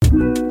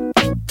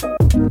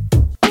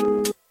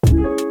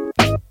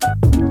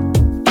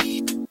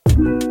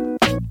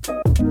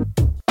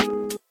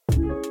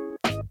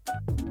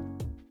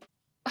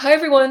Hi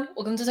everyone,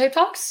 welcome to Type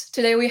Talks.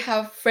 Today we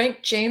have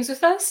Frank James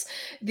with us,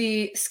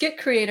 the skit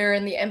creator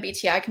in the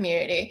MBTI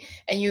community.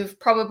 And you've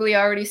probably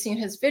already seen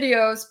his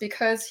videos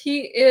because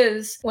he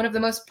is one of the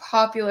most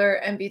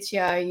popular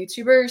MBTI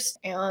YouTubers,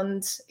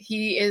 and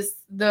he is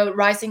the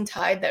rising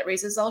tide that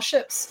raises all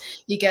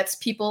ships. He gets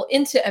people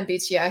into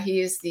MBTI.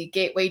 He is the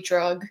gateway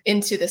drug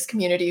into this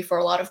community for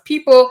a lot of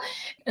people.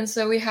 And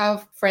so we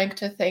have Frank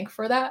to thank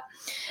for that.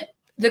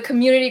 The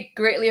community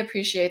greatly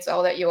appreciates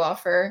all that you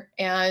offer,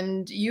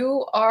 and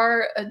you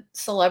are a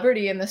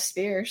celebrity in the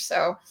sphere,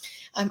 so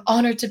I'm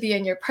honored to be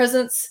in your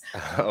presence.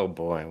 Oh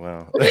boy,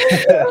 wow.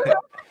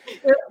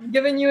 I'm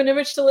giving you an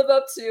image to live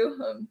up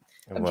to.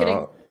 I'm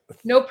kidding.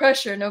 No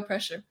pressure, no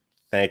pressure.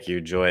 Thank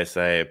you, Joyce.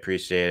 I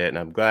appreciate it, and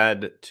I'm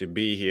glad to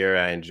be here.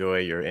 I enjoy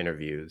your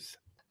interviews.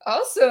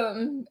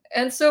 Awesome.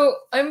 And so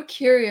I'm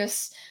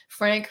curious,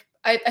 Frank,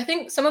 I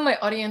think some of my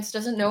audience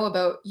doesn't know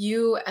about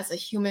you as a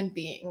human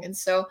being. And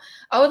so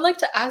I would like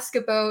to ask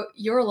about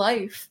your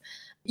life.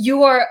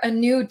 You are a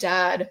new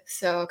dad,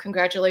 so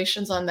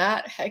congratulations on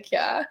that. Heck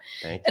yeah.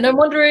 Thank And you. I'm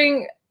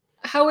wondering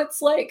how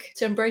it's like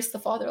to embrace the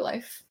father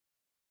life.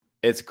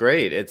 It's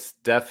great. It's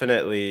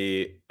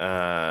definitely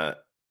what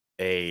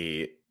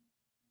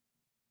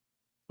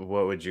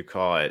would you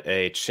call it?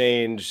 A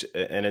change,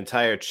 an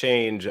entire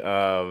change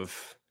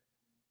of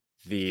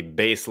the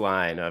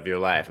baseline of your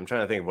life. I'm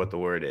trying to think of what the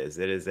word is.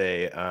 It is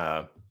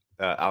it'll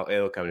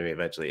come to me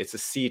eventually. It's a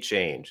sea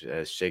change,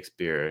 as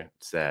Shakespeare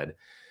said.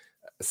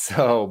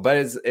 So, but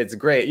it's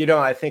great.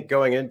 I think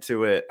going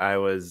into it, I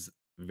was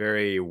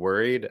very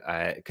worried.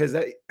 Because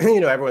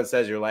everyone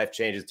says your life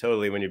changes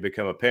totally when you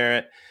become a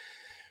parent.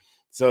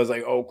 So I was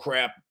like, oh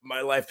crap, my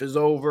life is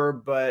over.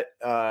 But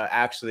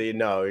actually,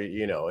 no.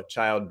 A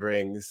child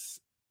brings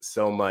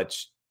so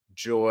much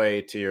joy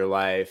to your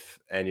life,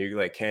 and you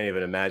can't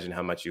even imagine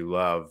how much you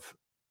love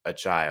a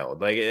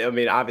child.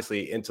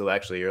 Obviously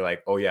intellectually you're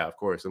like, oh yeah, of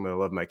course I'm gonna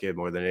love my kid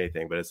more than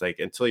anything. But it's like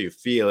until you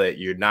feel it,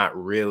 you don't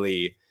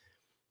really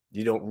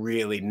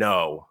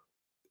know.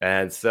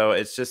 And so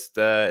it's just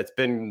it's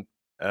been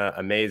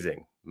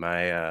amazing.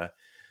 My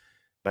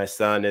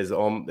son is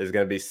going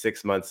to be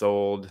 6 months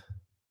old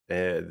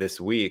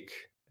this week,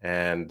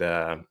 and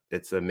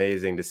it's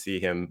amazing to see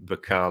him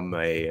become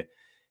a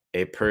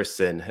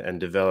person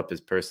and develop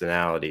his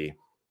personality.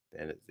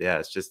 And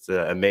it's just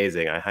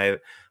amazing. I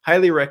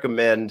highly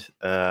recommend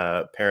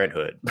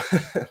parenthood.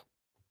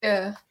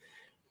 Yeah.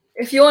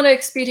 If you want to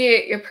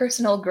expedite your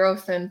personal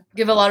growth and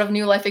give a lot of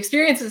new life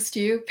experiences to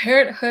you,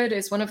 parenthood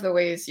is one of the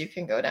ways you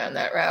can go down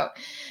that route.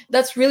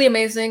 That's really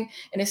amazing.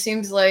 And it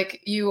seems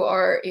like you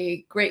are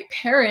a great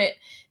parent.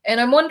 And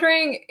I'm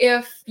wondering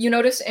if you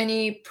notice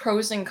any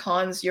pros and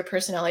cons your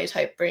personality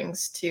type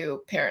brings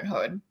to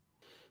parenthood.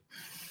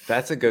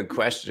 That's a good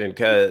question,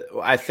 because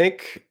I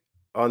think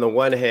on the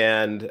one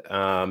hand,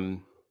 I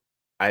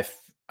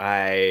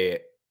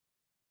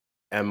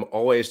am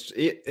always.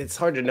 It's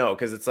hard to know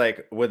because it's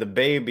like with a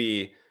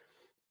baby,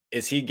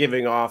 is he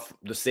giving off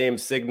the same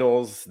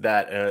signals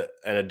that an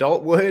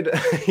adult would?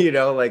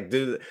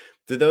 Do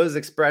those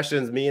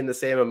expressions mean the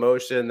same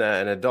emotion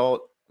that an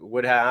adult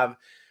would have?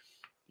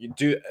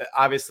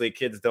 Obviously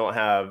kids don't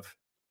have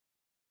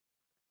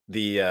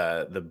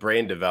the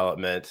brain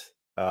development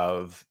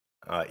of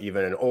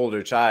even an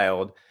older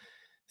child.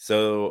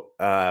 So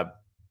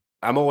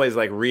I'm always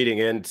like reading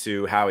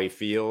into how he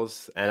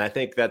feels, and I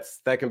think that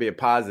can be a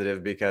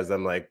positive because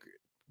I'm like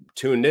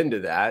tuned into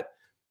that.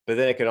 But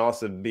then it can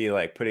also be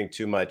like putting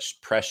too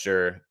much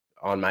pressure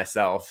on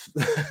myself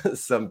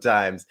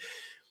sometimes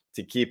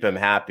to keep him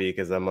happy,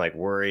 because I'm like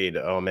worried,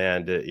 oh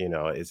man,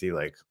 is he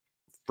like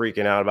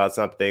freaking out about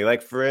something?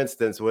 Like for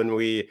instance, when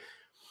we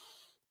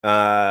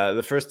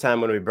the first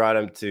time when we brought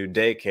him to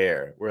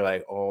daycare, we're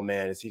like, oh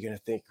man, is he gonna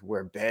think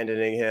we're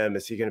abandoning him?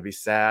 Is he gonna be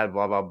sad?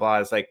 Blah blah blah.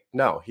 It's like,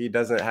 no, he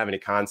doesn't have any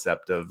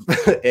concept of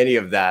any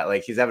of that.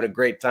 Like, he's having a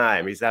great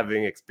time, he's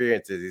having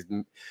experiences,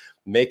 he's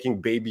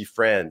making baby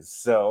friends.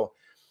 So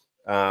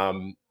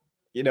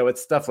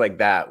it's stuff like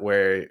that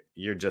where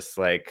you're just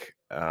like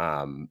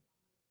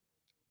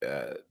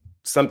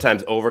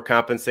sometimes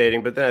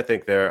overcompensating. But then I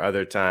think there are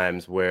other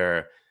times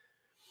where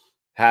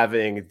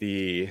having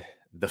the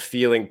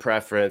feeling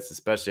preference,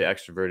 especially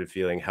extroverted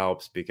feeling,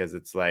 helps, because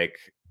it's like,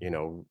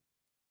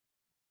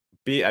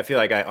 I feel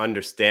like I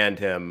understand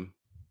him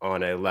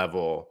on a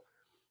level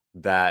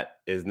that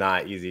is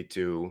not easy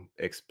to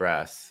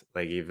express.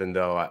 Like, even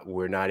though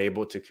we're not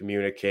able to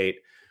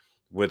communicate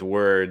with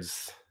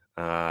words,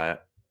 I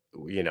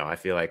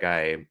feel like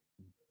I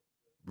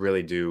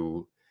really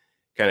do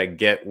kind of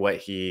get what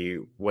he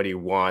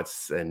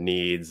wants and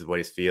needs, what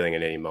he's feeling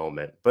in any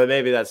moment. But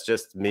maybe that's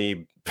just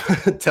me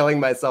telling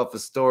myself a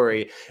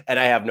story and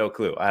I have no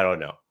clue. I don't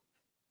know.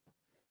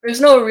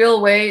 There's no real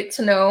way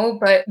to know,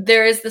 but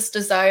there is this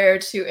desire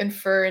to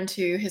infer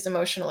into his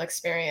emotional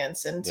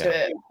experience and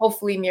to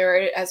hopefully mirror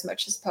it as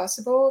much as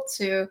possible,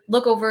 to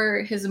look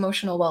over his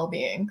emotional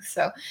well-being.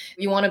 So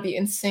you want to be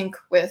in sync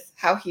with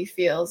how he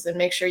feels and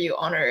make sure you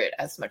honor it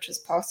as much as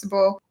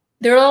possible.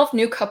 There are a lot of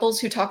new couples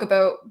who talk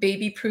about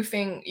baby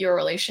proofing your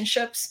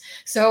relationships.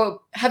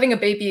 So, having a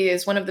baby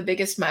is one of the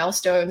biggest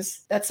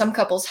milestones that some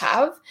couples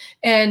have.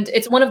 And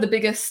it's one of the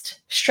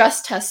biggest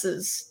stress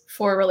tests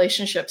for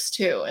relationships,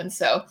 too. And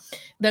so,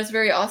 that's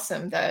very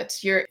awesome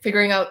that you're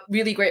figuring out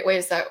really great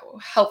ways that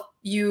help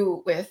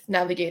you with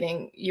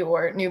navigating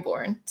your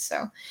newborn.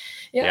 So,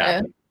 Yeah.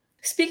 yeah.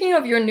 Speaking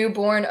of your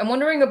newborn, I'm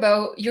wondering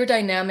about your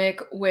dynamic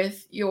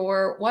with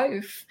your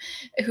wife,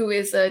 who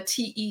is a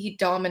TE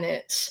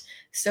dominant.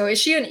 So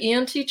is she an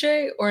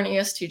ENTJ or an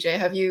ESTJ?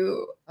 Have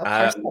you I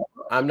parsed that out?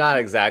 I'm not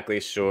exactly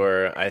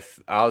sure.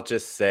 I'll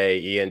just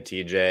say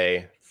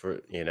ENTJ for,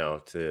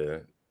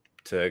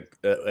 to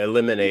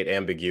eliminate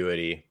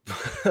ambiguity.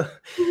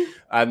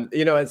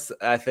 It's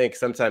I think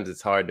sometimes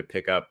it's hard to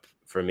pick up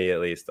for me at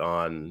least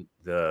on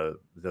the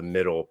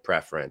middle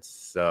preference.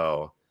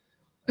 So,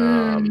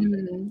 Yeah.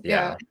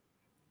 yeah.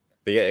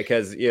 But yeah,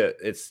 because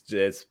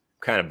it's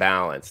kind of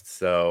balanced.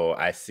 So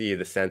I see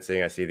the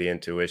sensing, I see the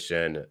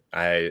intuition.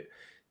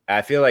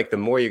 I feel like the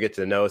more you get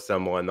to know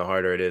someone, the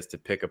harder it is to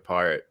pick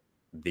apart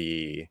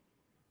the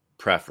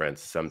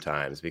preference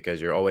sometimes because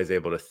you're always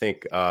able to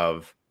think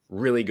of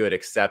really good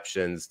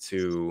exceptions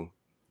to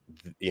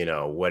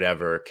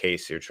whatever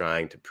case you're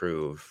trying to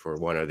prove for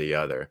one or the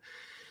other.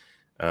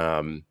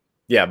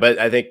 Yeah, but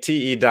I think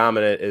TE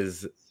dominant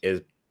is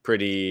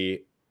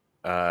pretty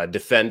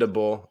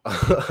defendable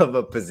of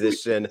a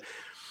position.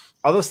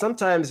 Although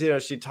sometimes,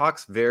 she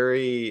talks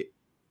very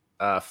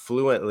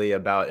fluently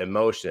about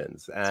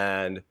emotions.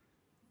 And,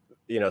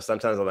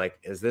 sometimes I'm like,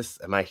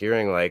 am I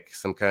hearing like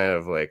some kind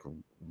of like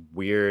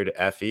weird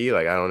FE?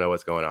 Like, I don't know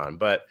what's going on.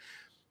 But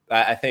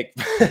I think,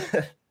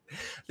 I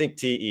think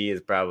TE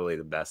is probably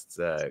the best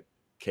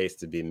case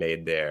to be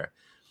made there.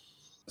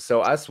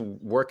 So us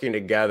working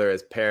together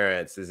as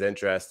parents is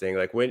interesting.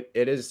 Like when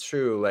it is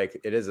true, like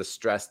it is a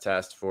stress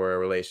test for a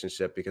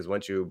relationship because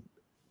once you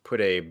put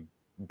a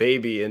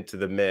baby into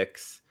the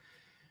mix,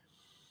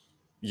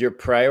 your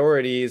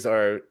priorities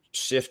are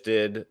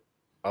shifted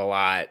a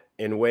lot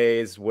in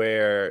ways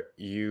where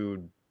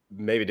you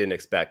maybe didn't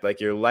expect.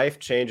 Like your life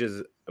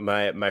changes.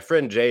 My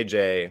friend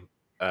JJ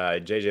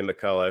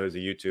McCullough, who's a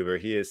YouTuber,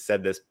 he has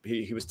said this.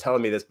 He was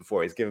telling me this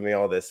before. He's giving me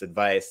all this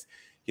advice.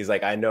 He's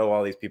like, I know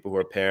all these people who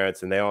are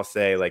parents, and they all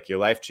say like your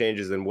life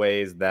changes in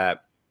ways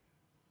that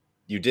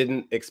you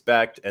didn't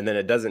expect, and then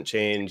it doesn't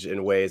change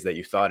in ways that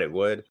you thought it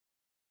would.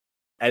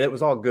 And it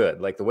was all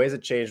good. Like the ways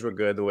it changed were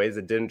good. The ways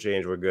it didn't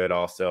change were good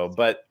also.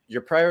 But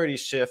your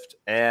priorities shift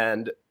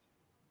and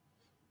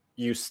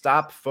you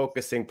stop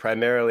focusing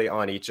primarily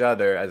on each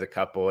other as a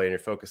couple and you're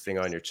focusing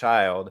on your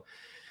child.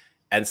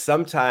 And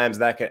sometimes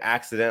that can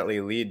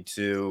accidentally lead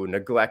to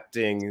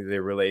neglecting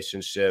the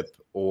relationship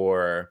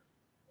or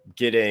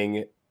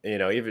getting,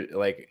 even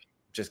like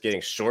just getting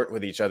short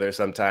with each other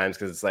sometimes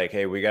because it's like,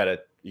 hey, we got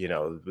to,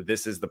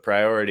 this is the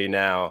priority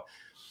now.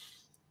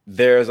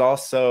 There's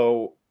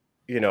also,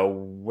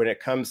 when it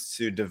comes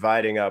to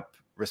dividing up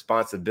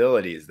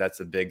responsibilities, that's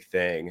a big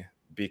thing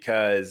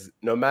because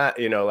no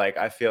matter, like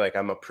I feel like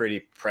I'm a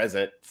pretty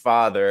present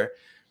father,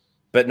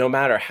 but no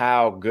matter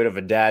how good of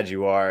a dad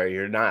you are,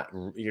 you're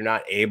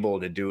not able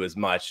to do as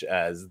much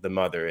as the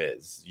mother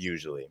is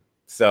usually.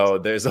 So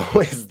there's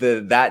always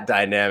that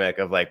dynamic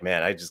of like,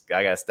 man, I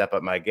gotta step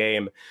up my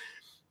game.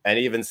 And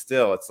even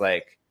still, it's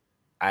like,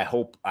 I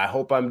hope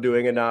I'm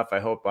doing enough. I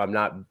hope I'm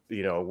not,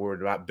 we're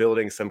not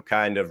building some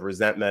kind of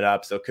resentment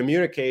up. So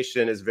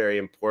communication is very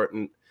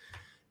important.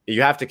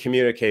 You have to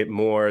communicate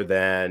more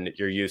than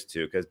you're used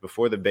to because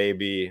before the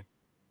baby,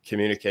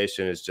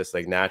 communication is just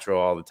like natural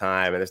all the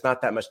time. And there's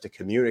not that much to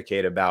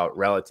communicate about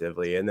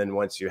relatively. And then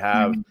once you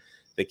have Mm.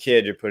 the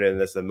kid, you're put in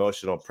this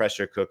emotional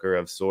pressure cooker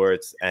of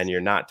sorts and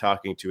you're not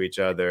talking to each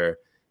other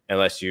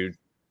unless you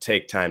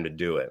take time to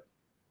do it.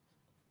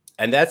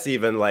 And that's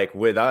even like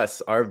with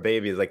us, our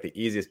baby is like the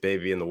easiest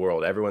baby in the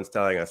world. Everyone's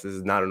telling us this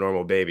is not a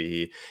normal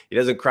baby. He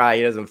doesn't cry,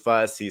 he doesn't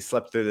fuss, he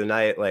slept through the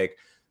night like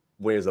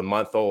when he was a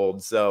month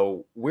old.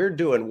 So we're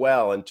doing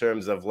well in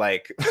terms of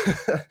like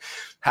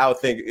how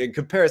things in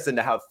comparison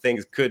to how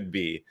things could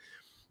be.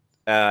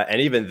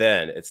 And even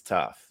then it's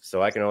tough.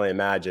 So I can only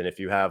imagine if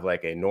you have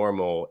like a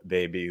normal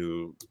baby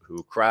who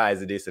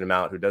cries a decent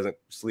amount, who doesn't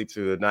sleep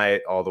through the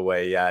night all the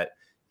way yet,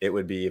 it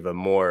would be even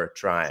more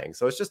trying.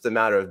 So it's just a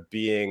matter of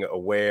being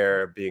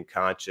aware, being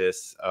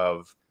conscious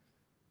of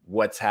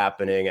what's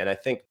happening. And I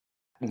think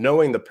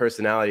knowing the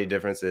personality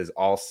differences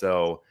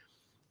also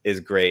is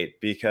great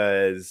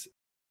because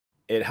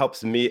it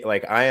helps me.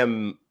 Like I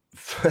am,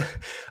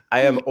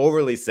 I am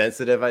overly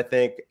sensitive, I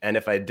think. And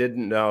if I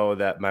didn't know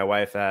that my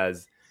wife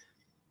has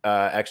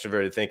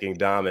extroverted thinking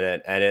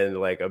dominant, and in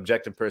like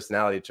objective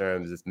personality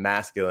terms, it's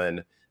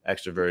masculine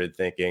extroverted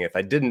thinking. If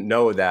I didn't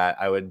know that,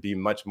 I would be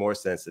much more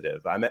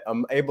sensitive.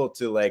 I'm able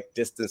to like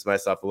distance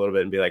myself a little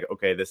bit and be like,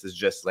 okay, this is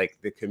just like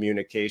the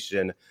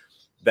communication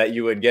that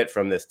you would get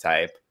from this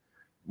type.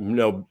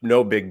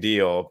 No big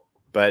deal.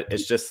 But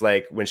it's just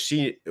like when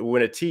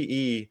a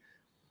TE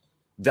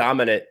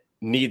dominant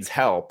needs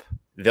help,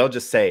 they'll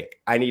just say,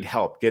 I need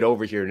help. Get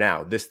over here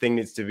now. This thing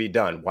needs to be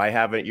done. Why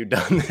haven't you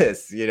done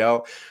this?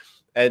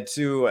 And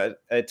to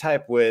a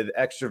type with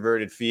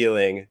extroverted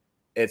feeling,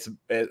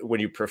 when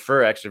you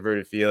prefer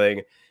extroverted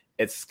feeling,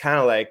 it's kind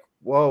of like,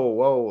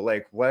 whoa,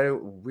 like what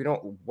do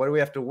we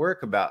have to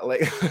work about?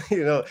 Like,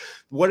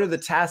 what are the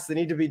tasks that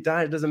need to be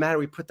done? It doesn't matter.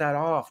 We put that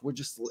off.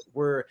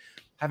 We're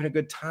having a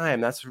good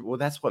time. That's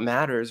what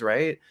matters,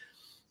 right?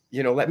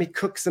 Let me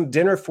cook some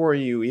dinner for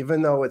you,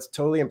 even though it's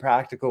totally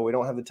impractical. We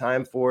don't have the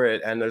time for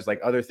it. And there's like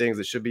other things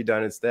that should be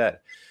done instead.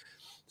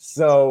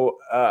 So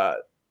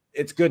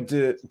it's good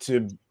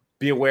to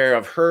be aware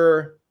of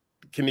her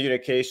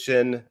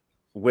communication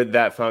with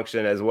that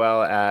function, as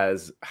well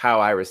as how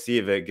I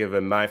receive it,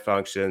 given my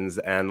functions,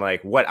 and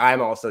like what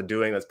I'm also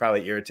doing that's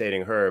probably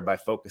irritating her by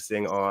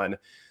focusing on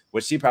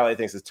what she probably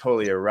thinks is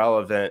totally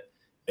irrelevant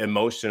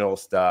emotional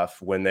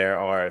stuff when there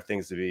are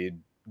things to be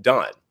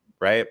done,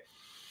 right?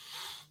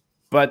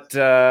 But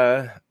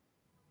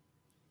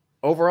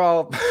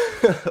overall,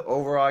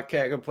 I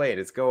can't complain.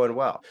 It's going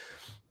well.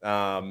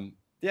 I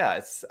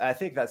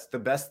think that's the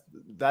best.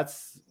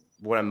 That's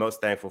what I'm most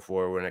thankful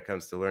for when it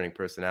comes to learning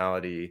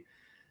personality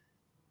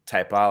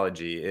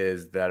typology,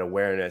 is that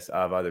awareness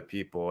of other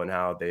people and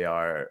how they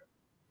are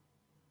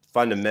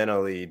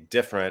fundamentally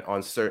different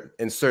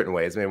in certain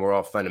ways. I mean, we're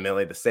all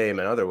fundamentally the same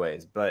in other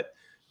ways, but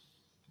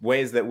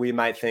ways that we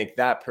might think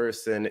that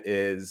person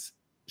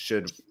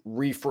should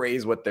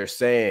rephrase what they're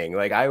saying.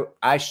 Like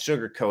I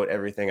sugarcoat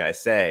everything I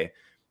say,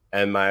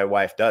 and my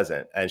wife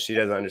doesn't, and she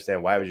doesn't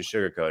understand. Why would you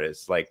sugarcoat it?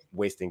 It's like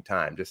wasting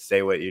time. Just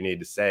say what you need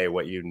to say,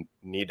 what you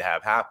need to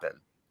have happen.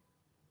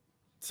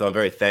 So I'm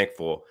very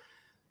thankful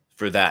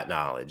for that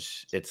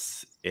knowledge. It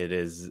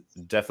is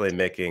definitely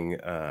making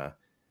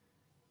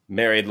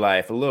married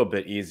life a little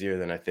bit easier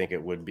than I think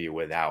it would be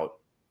without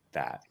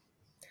that.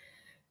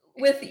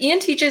 With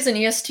ENTJs and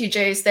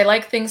ESTJs, they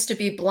like things to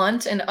be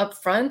blunt and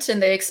upfront,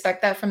 and they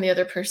expect that from the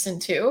other person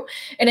too.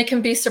 And it can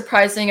be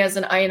surprising as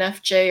an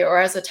INFJ or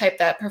as a type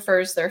that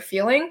prefers their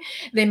feeling.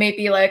 They may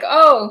be like,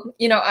 oh,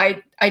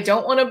 I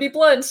don't want to be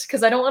blunt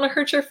because I don't want to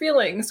hurt your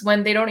feelings,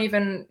 when they don't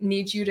even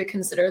need you to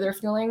consider their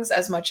feelings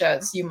as much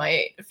as you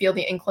might feel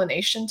the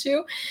inclination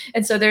to.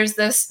 And so there's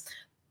this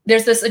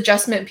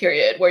adjustment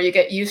period where you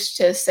get used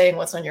to saying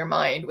what's on your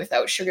mind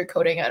without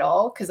sugarcoating at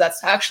all, because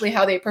that's actually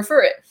how they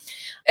prefer it.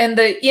 And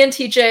the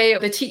ENTJ,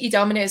 the TE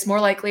dominant, is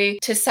more likely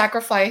to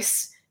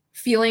sacrifice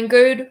feeling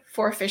good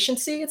for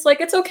efficiency. It's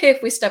like, it's okay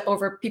if we step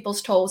over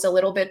people's toes a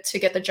little bit to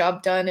get the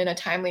job done in a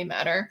timely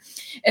manner.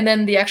 And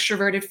then the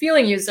extroverted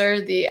feeling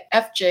user, the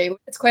FJ,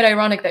 it's quite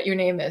ironic that your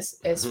name is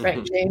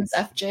Frank James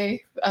FJ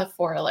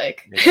for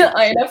like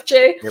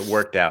INFJ. It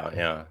worked out,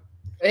 yeah.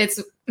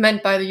 It's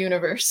meant by the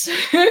universe.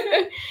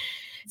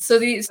 So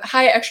these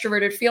high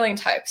extroverted feeling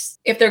types,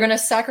 if they're going to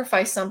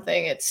sacrifice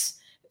something, it's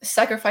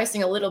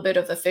sacrificing a little bit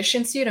of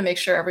efficiency to make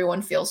sure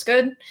everyone feels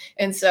good.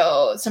 And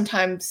so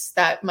sometimes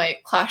that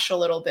might clash a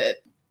little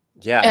bit.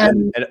 Yeah.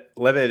 And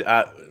let me,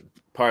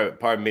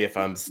 pardon me if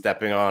I'm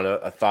stepping on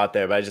a thought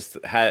there, but I just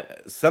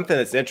had something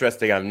that's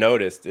interesting I've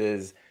noticed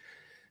is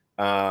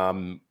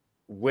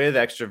with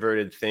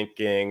extroverted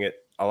thinking,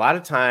 a lot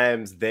of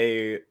times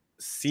they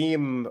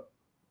seem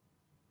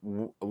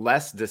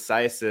less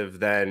decisive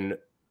than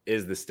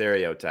is the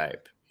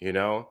stereotype,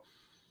 And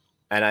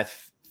I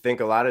think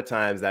a lot of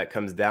times that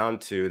comes down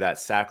to that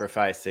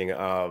sacrificing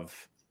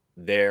of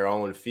their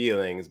own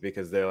feelings,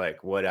 because they're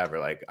like, whatever,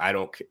 like,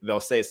 they'll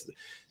say,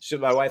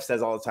 my wife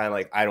says all the time,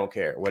 like, I don't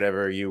care,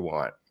 whatever you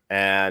want.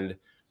 And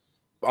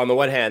on the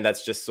one hand,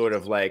 that's just sort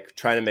of like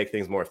trying to make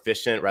things more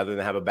efficient rather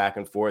than have a back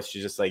and forth.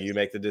 She's just like, you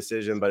make the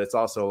decision. But it's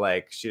also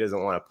like, she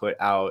doesn't want to put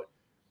out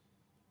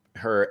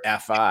her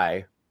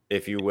FI,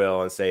 if you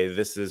will, and say,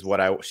 this is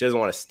what she doesn't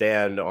want to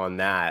stand on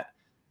that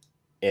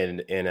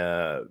in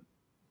a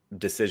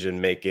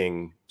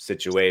decision-making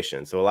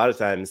situation. So a lot of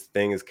times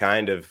things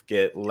kind of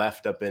get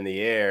left up in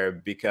the air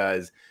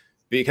because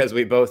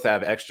we both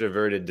have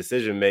extroverted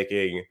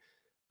decision-making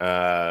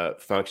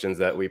functions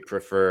that we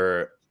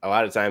prefer. A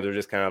lot of times we're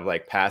just kind of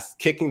like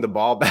kicking the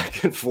ball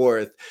back and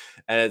forth.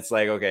 And it's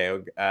like, okay,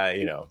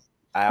 I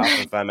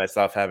often find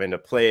myself having to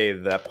play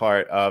that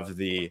part of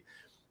the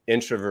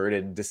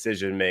introverted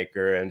decision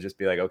maker and just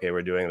be like, okay,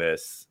 we're doing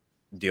this,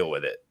 deal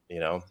with it,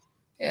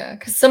 Yeah,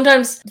 because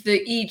sometimes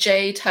the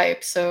EJ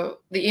type, so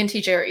the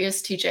ENTJ or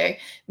ESTJ,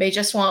 may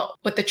just want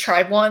what the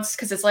tribe wants,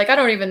 because it's like, I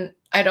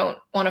don't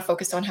want to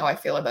focus on how I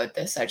feel about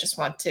this. I just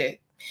want to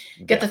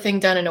get the thing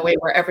done in a way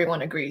where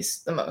everyone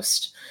agrees the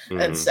most.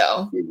 Mm-hmm. And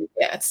so,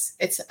 yeah,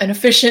 it's an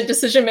efficient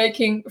decision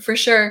making for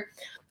sure.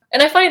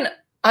 And I find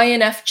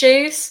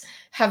INFJs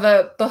have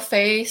a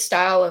buffet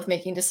style of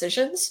making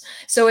decisions.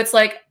 So it's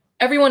like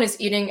everyone is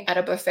eating at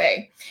a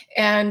buffet,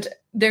 and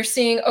they're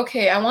seeing,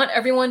 okay, I want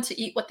everyone to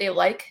eat what they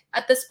like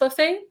at this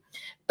buffet,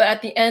 but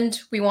at the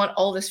end, we want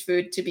all this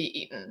food to be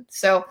eaten.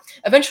 So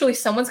eventually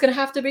someone's going to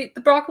have to eat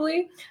the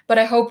broccoli, but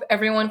I hope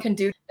everyone can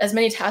do as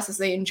many tasks as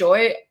they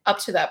enjoy up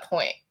to that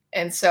point.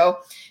 And so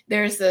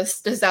there's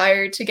this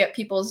desire to get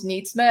people's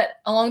needs met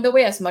along the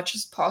way as much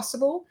as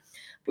possible.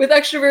 With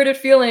extroverted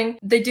feeling,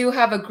 they do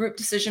have a group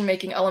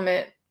decision-making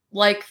element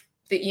like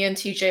the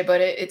ENTJ, but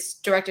it's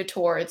directed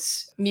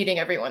towards meeting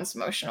everyone's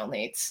emotional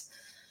needs.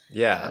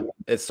 Yeah.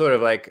 It's sort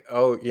of like,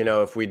 oh,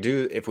 if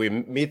we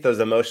meet those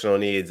emotional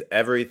needs,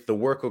 the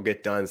work will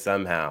get done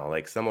somehow.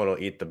 Like someone will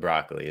eat the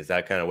broccoli. Is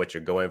that kind of what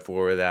you're going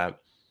for with that?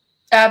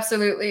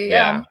 Absolutely,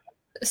 yeah. Yeah.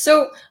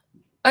 So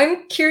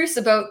I'm curious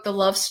about the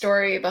love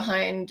story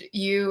behind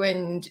you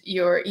and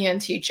your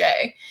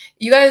ENTJ.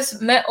 You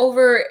guys met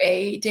over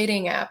a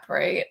dating app,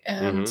 right?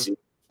 And Hmm.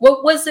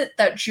 what was it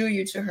that drew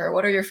you to her?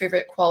 What are your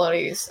favorite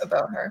qualities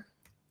about her?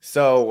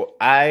 So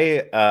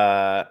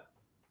I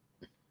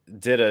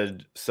did a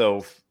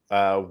so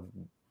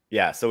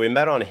yeah, so we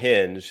met on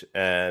Hinge,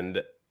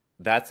 and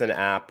that's an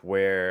app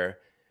where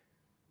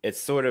it's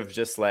sort of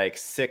just like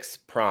six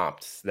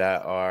prompts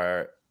that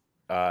are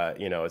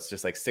it's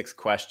just like six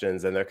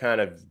questions, and they're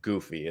kind of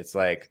goofy. It's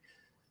like,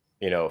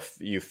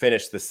 you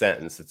finish the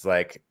sentence. It's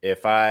like,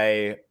 if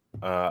I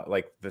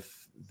like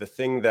the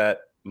thing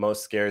that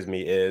most scares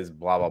me is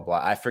blah blah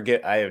blah. I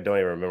forget, I don't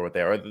even remember what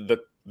they are. Or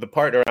the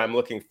partner I'm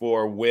looking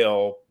for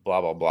will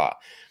blah blah blah.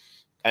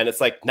 And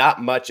it's like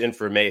not much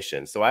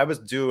information. So I was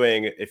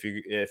doing, if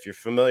you're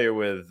familiar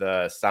with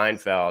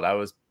Seinfeld, I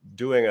was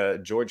doing a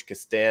George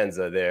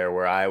Costanza there,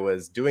 where I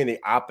was doing the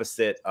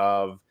opposite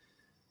of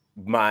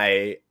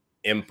my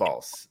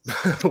impulse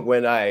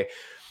when I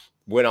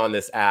went on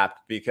this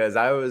app, because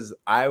I was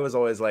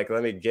always like,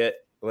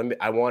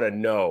 I want to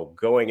know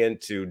going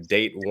into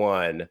date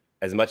one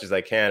as much as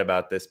I can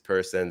about this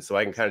person, so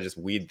I can kind of just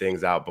weed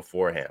things out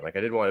beforehand. Like,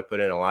 I didn't want to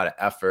put in a lot of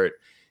effort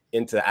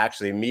into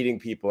actually meeting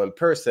people in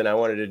person. I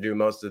wanted to do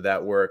most of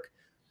that work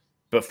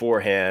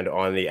beforehand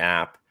on the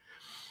app.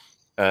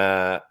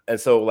 And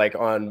so, like,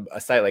 on a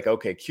site like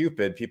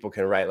OkCupid, people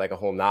can write like a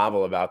whole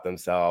novel about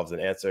themselves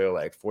and answer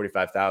like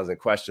 45,000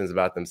 questions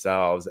about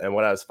themselves. And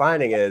what I was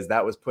finding is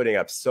that was putting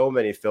up so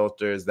many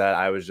filters that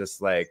I was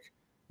just like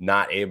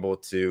not able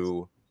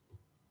to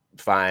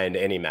find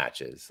any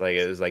matches. Like,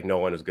 it was like no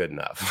one was good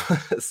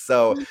enough.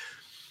 So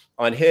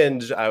on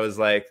Hinge, I was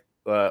like,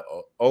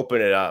 open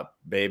it up,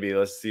 baby.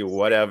 Let's see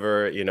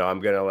whatever,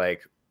 I'm gonna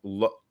like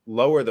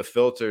lower the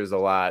filters a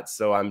lot,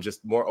 so I'm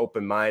just more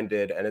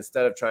open-minded. And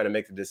instead of trying to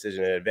make the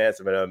decision in advance,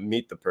 I'm gonna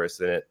meet the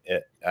person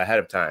ahead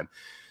of time,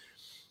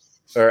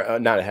 or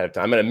not ahead of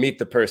time. I'm gonna meet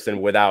the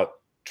person without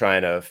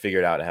trying to figure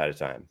it out ahead of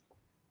time.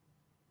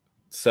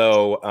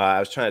 So I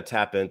was trying to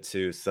tap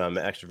into some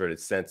extroverted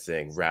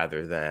sensing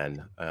rather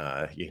than,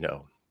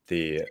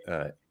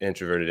 the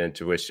introverted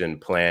intuition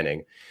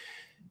planning.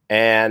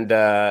 And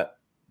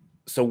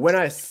so when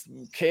I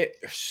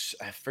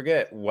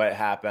forget what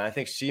happened. I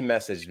think she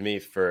messaged me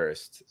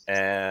first,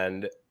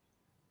 and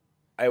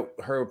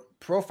her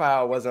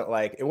profile wasn't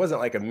like, it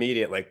wasn't like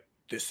immediate, like,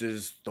 this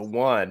is the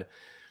one.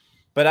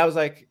 But I was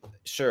like,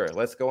 sure,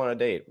 let's go on a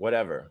date,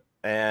 whatever.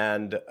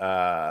 And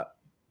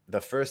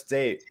the first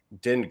date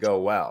didn't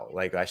go well.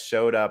 Like, I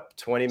showed up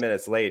 20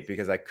 minutes late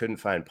because I couldn't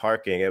find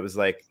parking. It was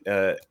like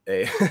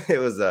it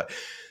was a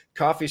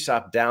coffee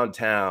shop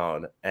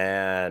downtown,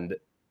 and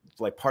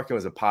like, parking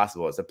was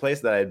impossible. It's a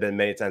place that I had been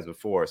many times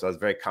before, so I was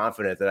very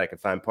confident that I could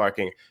find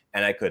parking,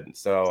 and I couldn't.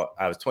 So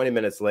I was 20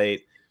 minutes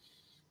late.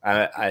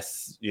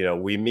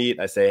 We meet.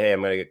 I say, hey,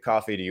 I'm going to get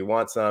coffee. Do you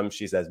want some?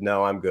 She says,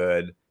 no, I'm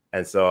good.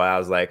 And so I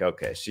was like,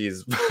 okay,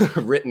 she's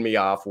written me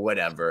off,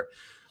 whatever.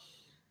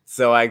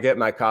 So I get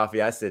my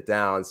coffee, I sit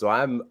down. So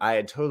I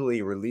had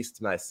totally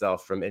released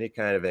myself from any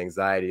kind of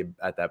anxiety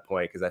at that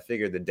point, because I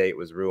figured the date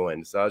was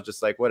ruined. So I was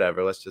just like,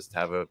 whatever, let's just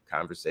have a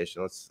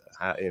conversation. Let's,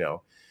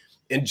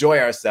 enjoy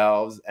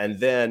ourselves. And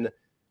then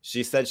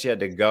she said she had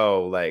to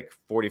go like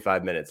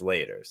 45 minutes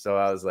later. So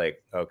I was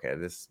like, okay,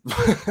 this,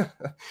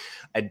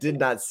 I did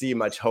not see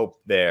much hope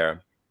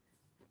there.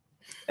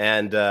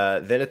 And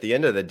then at the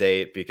end of the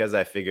date, because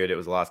I figured it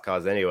was a lost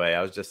cause anyway,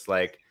 I was just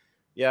like,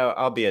 yeah,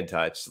 I'll be in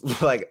touch.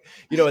 Like,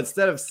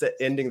 instead of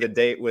ending the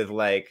date with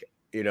like,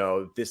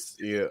 this,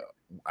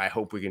 I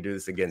hope we can do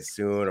this again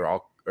soon,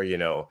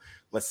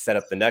 let's set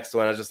up the next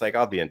one. I was just like,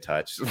 I'll be in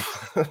touch.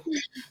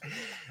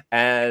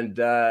 And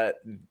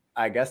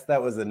I guess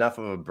that was enough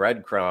of a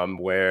breadcrumb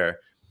where,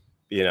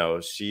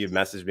 she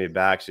messaged me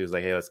back. She was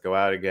like, hey, let's go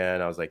out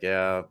again. I was like,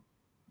 yeah,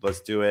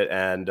 let's do it.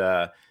 And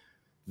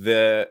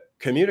the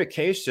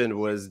communication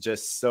was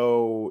just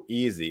so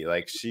easy.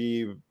 Like,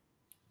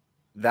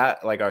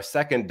 our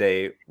second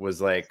date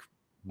was like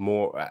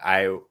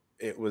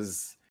it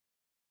was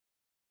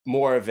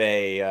more of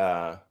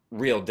a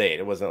real date.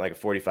 It wasn't like a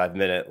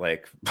 45-minute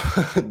like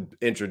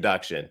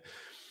introduction.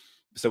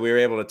 So we were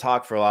able to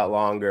talk for a lot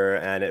longer,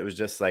 and it was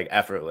just like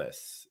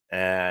effortless.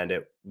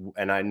 And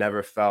I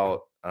never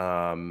felt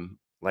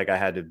like I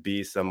had to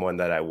be someone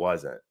that I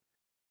wasn't.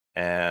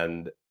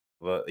 And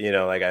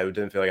like, I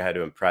didn't feel like I had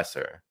to impress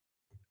her.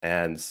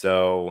 And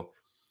so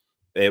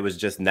it was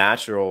just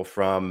natural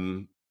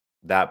from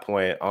that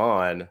point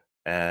on.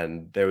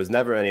 And there was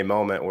never any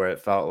moment where it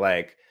felt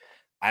like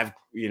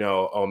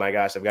oh my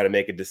gosh, I've got to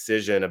make a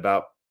decision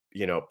about,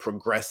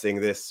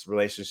 progressing this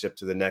relationship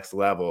to the next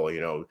level.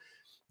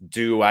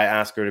 Do I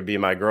ask her to be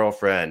my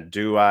girlfriend?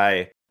 Do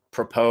I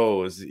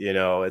propose?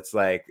 It's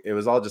like, it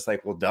was all just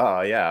like, well,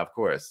 duh. Yeah, of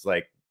course.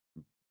 Like,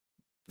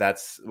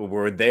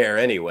 we're there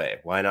anyway.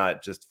 Why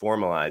not just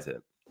formalize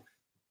it?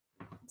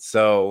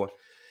 So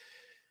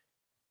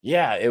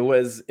yeah,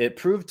 it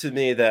proved to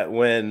me that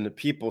when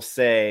people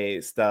say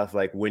stuff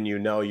like when you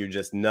know, you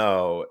just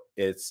know,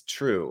 it's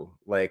true.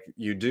 Like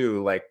you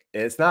do, like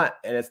it's not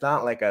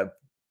like a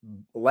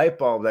light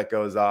bulb that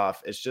goes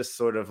off. It's just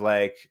sort of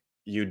like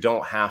you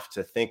don't have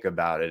to think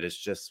about it. It's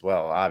just,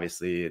 well,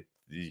 obviously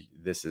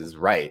this is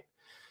right.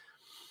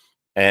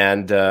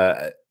 And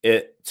to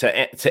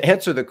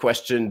answer the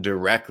question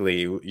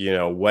directly,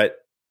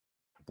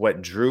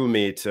 what drew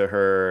me to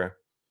her,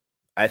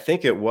 I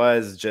think it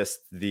was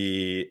just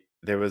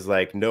there was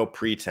like no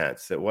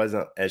pretense. It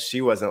wasn't, as she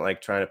wasn't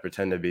like trying to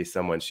pretend to be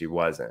someone she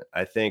wasn't.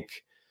 I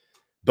think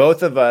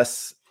both of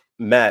us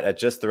met at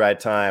just the right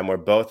time where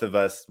both of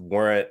us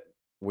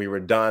we were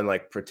done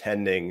like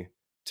pretending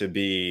to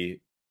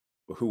be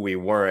who we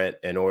weren't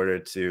in order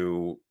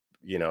to,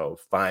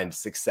 find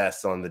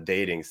success on the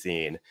dating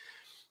scene.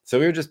 So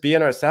we were just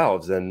being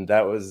ourselves. And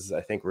that was,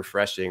 I think,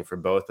 refreshing for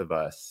both of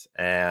us.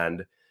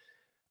 And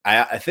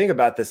I think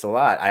about this a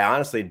lot. I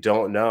honestly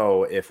don't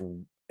know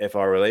if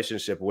our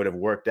relationship would have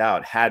worked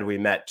out had we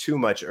met too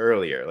much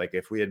earlier. Like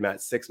if we had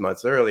met 6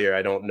 months earlier,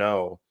 I don't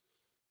know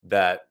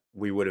that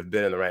we would have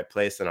been in the right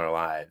place in our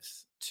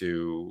lives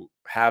to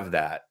have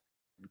that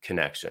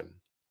connection.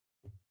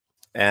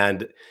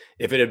 And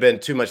if it had been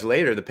too much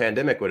later, the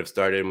pandemic would have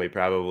started and we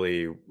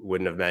probably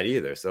wouldn't have met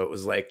either. So it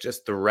was like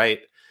just the right,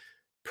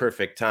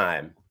 perfect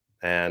time.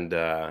 And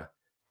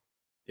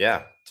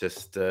yeah,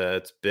 just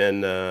it's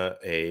been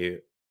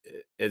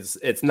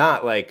it's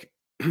not like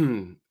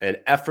an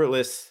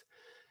effortless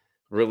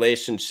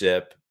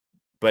relationship,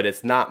 but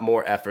it's not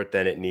more effort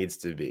than it needs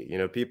to be.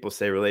 People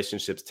say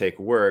relationships take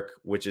work,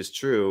 which is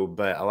true,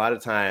 but a lot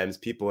of times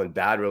people in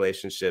bad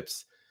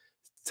relationships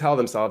tell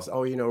themselves,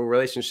 oh,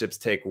 relationships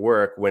take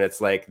work, when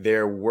it's like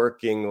they're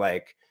working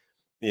like,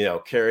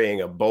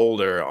 carrying a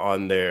boulder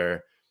on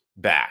their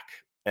back.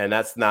 And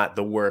that's not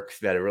the work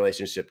that a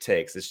relationship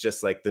takes. It's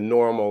just like the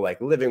normal,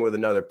 like living with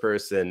another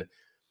person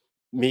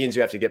means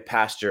you have to get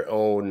past your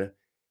own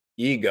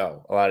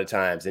ego a lot of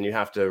times. And you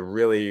have to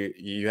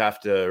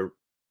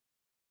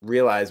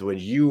realize when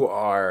you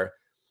are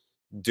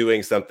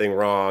doing something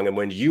wrong and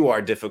when you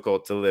are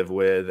difficult to live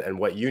with and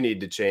what you need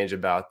to change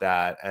about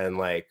that. And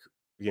like,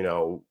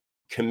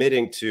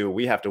 committing to,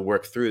 we have to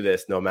work through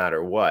this no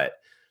matter what.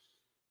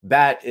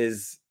 That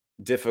is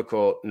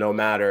difficult no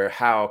matter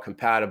how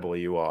compatible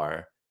you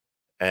are.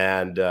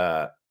 And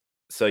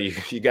so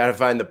you got to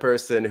find the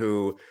person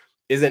who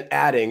isn't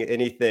adding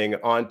anything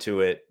onto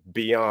it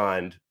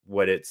beyond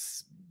what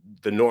it's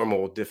the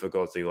normal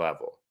difficulty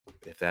level,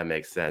 if that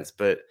makes sense.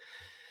 But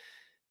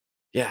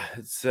yeah,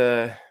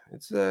 I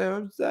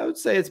would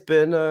say it's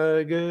been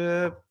a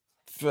good.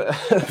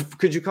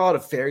 Could you call it a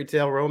fairy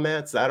tale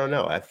romance? I don't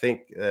know. I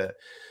think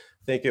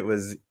it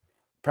was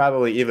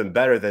probably even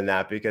better than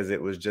that because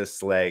it was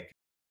just like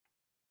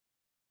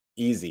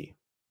easy,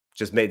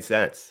 just made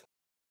sense.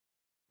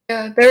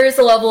 Yeah, there is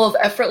a level of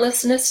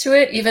effortlessness to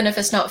it, even if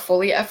it's not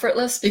fully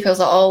effortless, because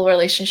all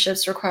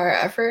relationships require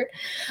effort.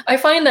 I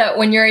find that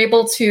when you're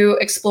able to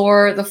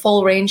explore the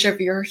full range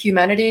of your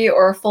humanity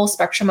or full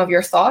spectrum of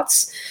your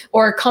thoughts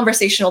or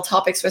conversational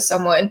topics with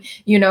someone,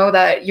 you know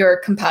that you're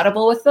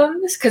compatible with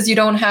them because you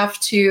don't have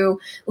to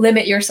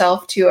limit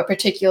yourself to a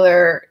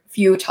particular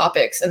few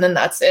topics and then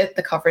that's it,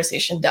 the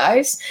conversation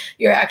dies.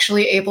 You're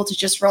actually able to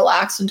just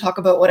relax and talk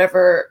about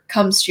whatever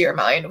comes to your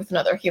mind with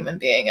another human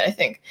being. And I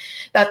think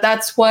that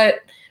that's what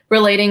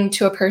relating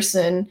to a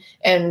person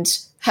and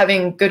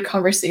having good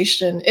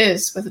conversation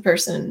is with a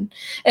person.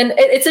 And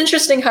it's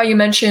interesting how you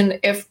mentioned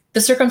if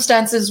the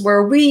circumstances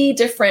were way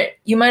different,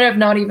 you might have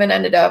not even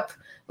ended up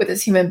with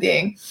this human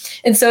being.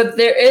 And so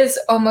there is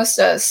almost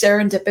a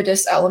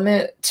serendipitous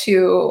element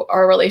to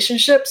our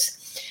relationships.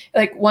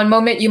 Like one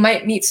moment you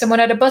might meet someone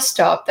at a bus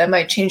stop that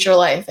might change your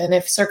life. And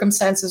if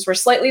circumstances were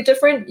slightly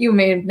different, you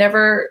may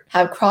never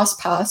have crossed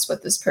paths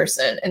with this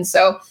person. And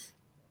so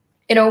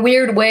in a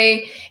weird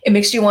way, it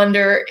makes you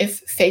wonder if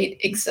fate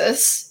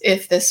exists,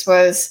 if this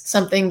was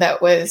something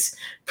that was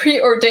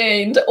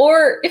preordained,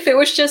 or if it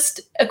was just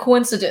a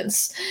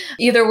coincidence.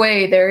 Either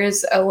way, there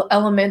is an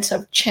element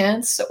of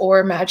chance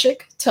or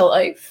magic to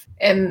life.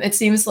 And it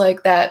seems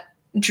like that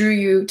drew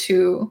you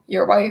to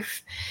your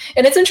wife.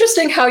 And it's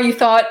interesting how you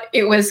thought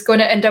it was going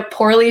to end up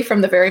poorly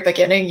from the very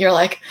beginning. You're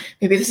like,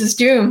 maybe this is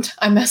doomed.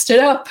 I messed it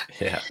up.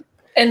 Yeah.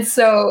 And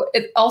so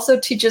it also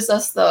teaches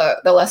us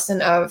the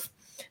lesson of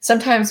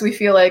sometimes we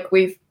feel like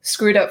we've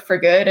screwed up for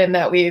good and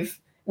that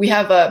we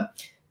have a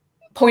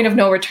point of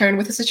no return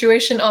with the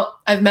situation. Oh,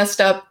 I've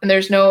messed up and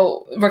there's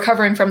no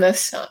recovering from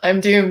this. I'm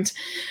doomed.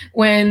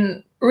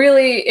 When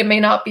really it may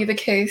not be the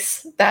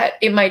case, that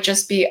it might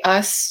just be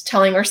us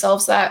telling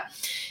ourselves that.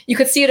 You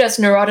could see it as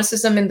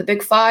neuroticism in the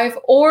Big Five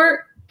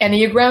or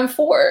Enneagram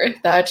 4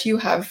 that you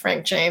have,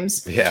 Frank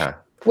James. Yeah.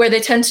 Where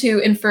they tend to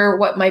infer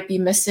what might be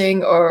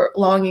missing or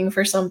longing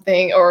for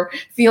something or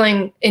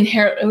feeling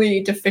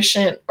inherently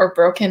deficient or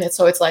broken. And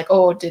so it's like,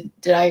 oh, did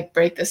I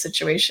break this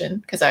situation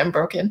because I'm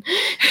broken?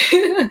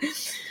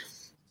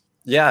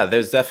 Yeah,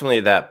 there's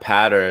definitely that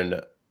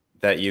pattern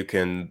that you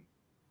can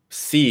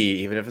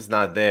see, even if it's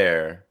not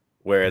there,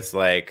 where it's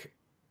like,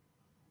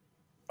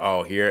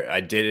 oh, here,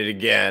 I did it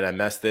again. I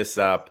messed this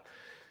up.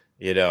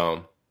 You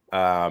know,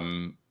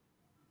 um,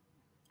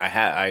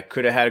 I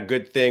could have had a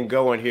good thing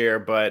going here,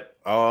 but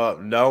oh,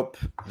 nope.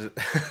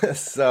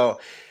 So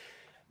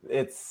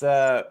it's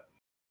it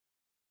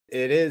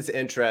is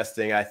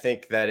interesting. I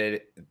think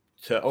that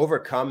to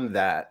overcome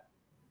that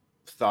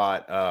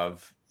thought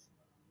of,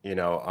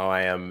 oh,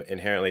 I am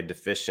inherently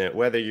deficient,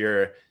 whether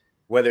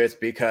it's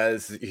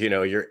because,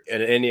 you're an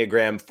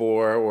Enneagram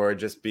 4 or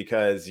just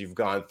because you've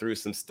gone through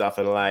some stuff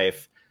in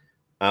life.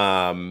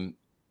 I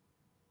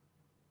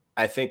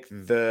think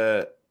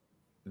there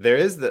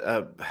is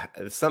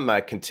it's something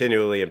I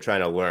continually am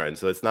trying to learn.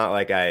 So it's not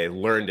like I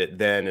learned it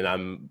then and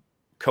I'm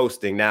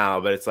coasting now,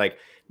 but it's like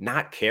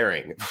not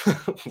caring.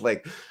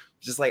 Like,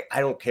 just like, I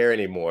don't care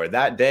anymore.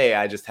 That day,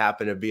 I just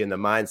happened to be in the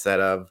mindset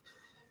of,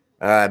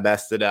 I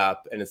messed it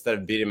up. And instead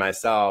of beating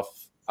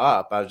myself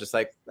up, I was just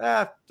like,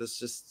 let's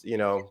just,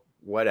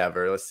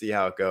 whatever. Let's see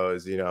how it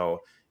goes.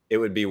 It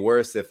would be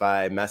worse if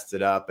I messed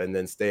it up and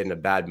then stayed in a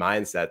bad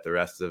mindset the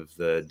rest of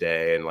the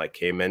day and like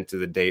came into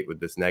the date with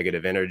this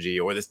negative energy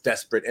or this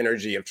desperate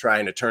energy of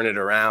trying to turn it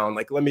around.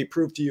 Like, let me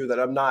prove to you that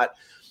I'm not,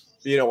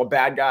 a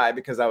bad guy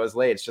because I was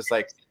late. It's just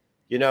like,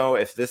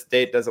 if this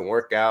date doesn't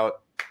work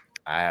out,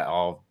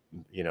 I'll,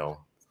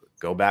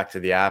 go back to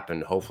the app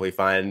and hopefully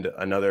find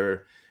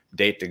another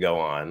date to go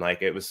on.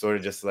 Like, it was sort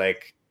of just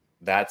like,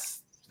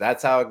 that's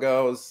how it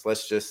goes.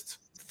 Let's just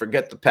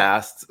forget the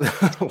past.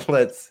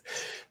 Let's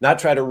not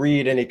try to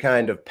read any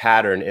kind of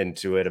pattern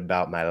into it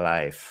about my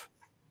life.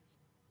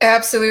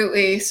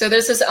 Absolutely. So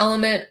there's this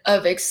element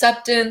of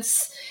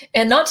acceptance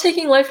and not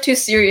taking life too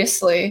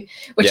seriously,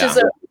 which is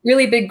a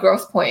really big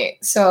growth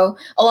point. So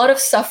a lot of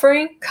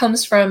suffering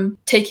comes from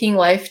taking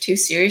life too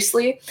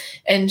seriously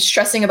and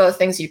stressing about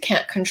things you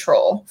can't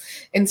control.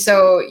 And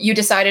so you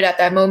decided at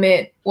that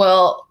moment,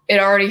 well, it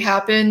already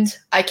happened.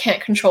 I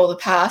can't control the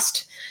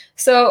past.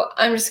 So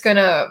I'm just going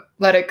to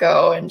let it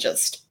go and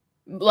just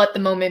let the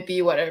moment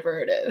be whatever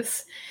it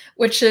is,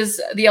 which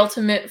is the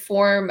ultimate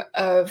form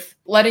of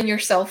letting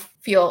yourself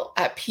feel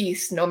at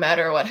peace no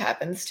matter what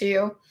happens to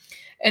you.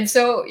 And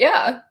so,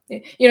 yeah,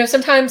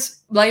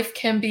 sometimes life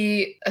can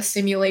be a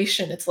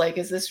simulation. It's like,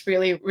 is this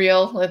really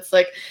real? It's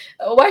like,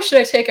 why should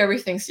I take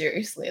everything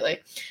seriously?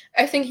 Like,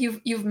 I think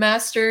you've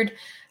mastered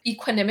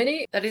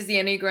equanimity. That is the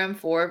Enneagram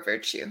 4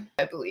 virtue,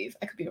 I believe.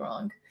 I could be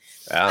wrong.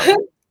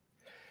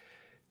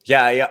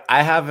 Yeah,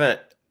 I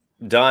haven't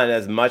done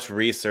as much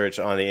research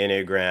on the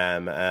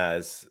Enneagram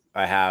as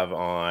I have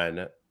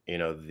on,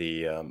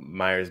 the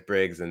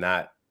Myers-Briggs and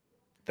that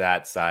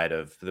side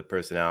of the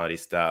personality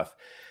stuff.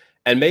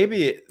 And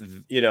maybe,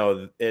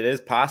 it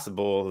is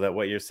possible that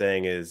what you're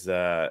saying is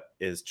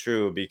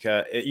true,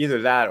 because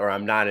either that or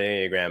I'm not an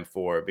Enneagram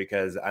 4,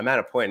 because I'm at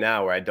a point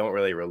now where I don't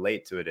really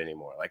relate to it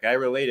anymore. Like, I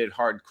related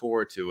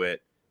hardcore to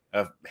it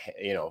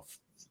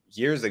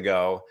years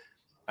ago.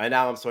 And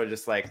now I'm sort of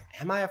just like,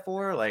 am I a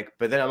 4? Like,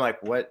 but then I'm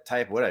like, what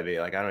type would I be?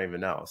 Like, I don't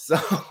even know.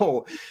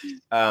 So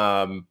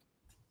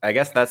I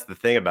guess that's the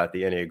thing about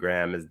the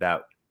Enneagram, is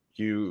that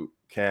you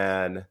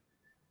can,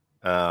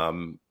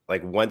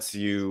 like, once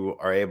you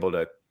are able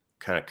to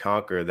kind of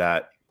conquer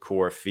that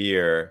core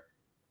fear.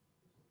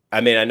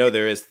 I mean, I know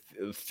there is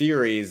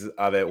theories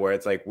of it where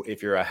it's like,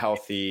 if you're a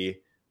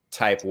healthy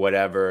type,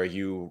 whatever,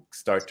 you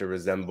start to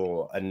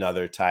resemble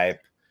another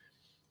type.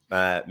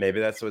 Maybe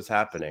that's what's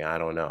happening. I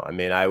don't know. I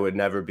mean, I would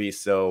never be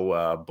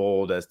so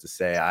bold as to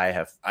say I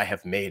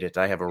have made it.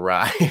 I have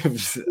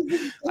arrived.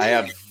 I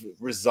have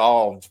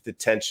resolved the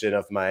tension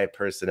of my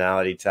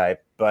personality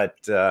type. But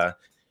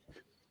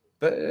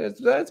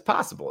it's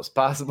possible. It's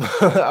possible.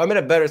 I'm in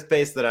a better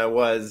space than I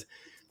was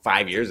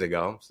 5 years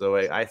ago. So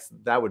I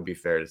that would be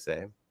fair to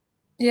say.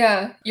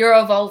 Yeah, you're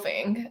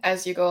evolving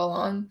as you go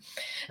along.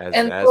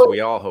 As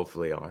we all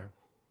hopefully are.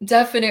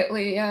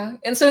 Definitely, yeah.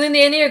 And so in the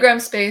Enneagram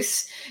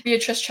space,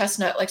 Beatrice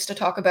Chestnut likes to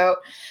talk about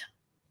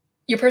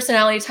your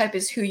personality type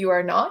is who you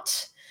are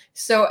not.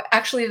 So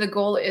actually the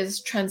goal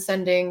is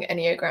transcending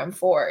Enneagram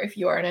 4 if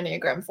you are an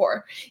Enneagram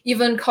 4.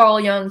 Even Carl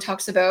Jung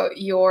talks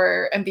about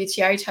your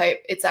MBTI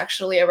type. It's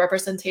actually a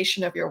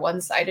representation of your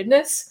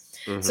one-sidedness.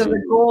 Mm-hmm. So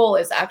the goal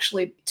is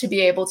actually to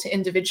be able to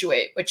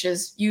individuate, which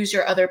is use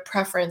your other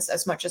preference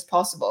as much as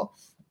possible.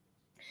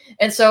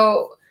 And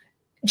so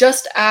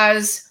just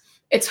as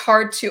it's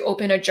hard to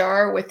open a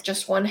jar with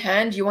just one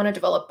hand, you want to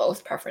develop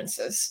both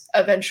preferences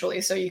eventually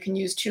so you can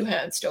use two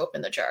hands to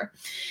open the jar.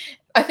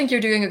 I think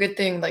you're doing a good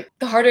thing. Like,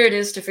 the harder it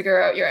is to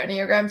figure out your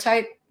Enneagram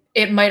type,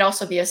 it might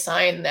also be a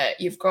sign that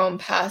you've grown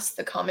past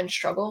the common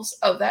struggles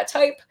of that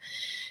type.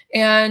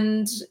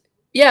 And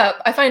yeah,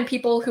 I find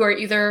people who are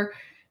either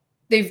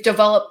they've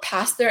developed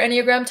past their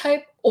Enneagram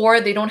type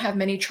or they don't have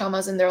many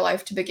traumas in their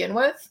life to begin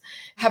with,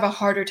 have a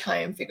harder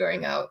time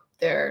figuring out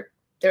their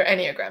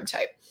Enneagram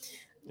type.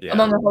 Yeah.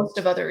 Among a host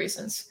of other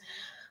reasons.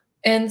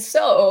 And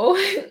so,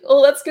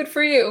 well, that's good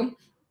for you.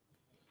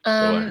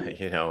 Well, Um,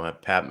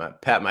 I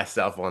pat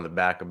myself on the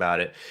back about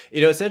it.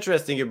 It's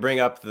interesting you bring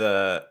up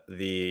the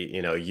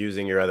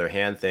using your other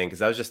hand thing,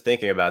 because I was just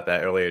thinking about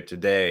that earlier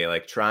today,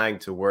 like trying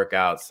to work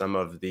out some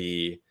of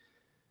the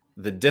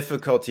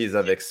difficulties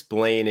of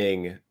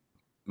explaining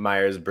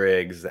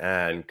Myers-Briggs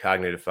and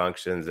cognitive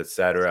functions,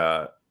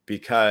 etc.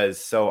 Because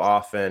so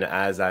often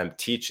as I'm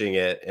teaching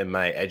it in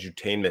my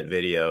edutainment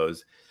videos,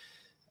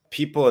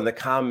 people in the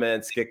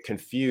comments get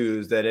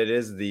confused that it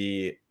is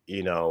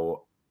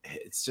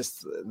it's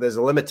just there's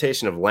a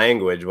limitation of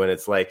language when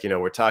it's like,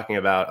 we're talking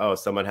about, oh,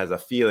 someone has a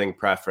feeling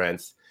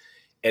preference.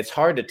 It's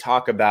hard to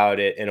talk about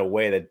it in a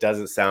way that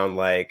doesn't sound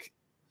like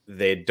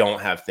they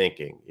don't have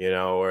thinking,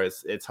 or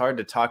it's hard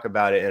to talk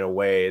about it in a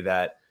way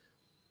that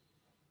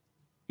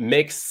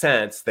makes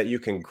sense, that you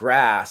can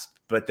grasp,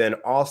 but then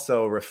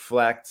also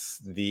reflects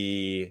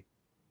the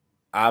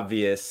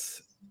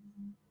obvious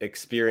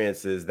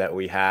experiences that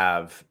we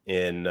have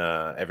in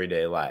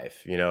everyday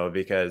life,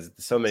 because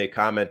so many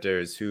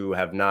commenters who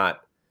have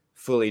not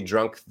fully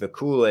drunk the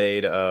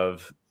Kool-Aid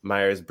of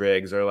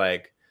Myers-Briggs are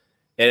like,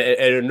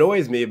 it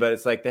annoys me, but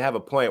it's like they have a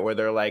point where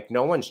they're like,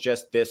 no one's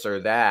just this or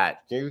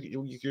that. You're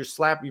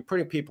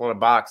putting people in a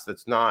box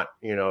that's not,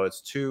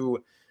 it's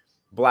too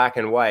black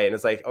and white. And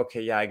it's like,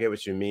 okay, yeah, I get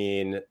what you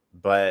mean,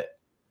 but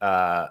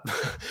yeah,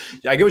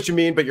 I get what you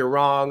mean, but you're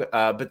wrong.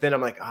 But then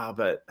I'm like,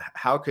 but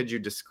how could you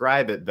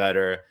describe it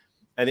better?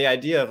 And the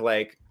idea of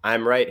like,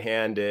 I'm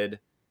right-handed,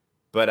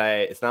 but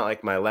it's not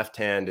like my left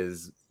hand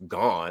is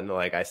gone.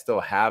 Like I still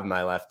have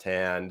my left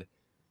hand.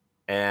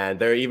 And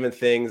there are even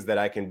things that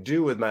I can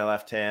do with my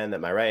left hand that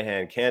my right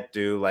hand can't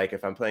do. Like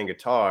if I'm playing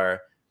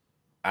guitar,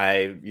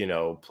 I,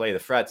 play the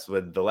frets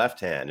with the left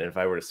hand. And if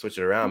I were to switch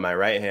it around, my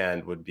right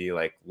hand would be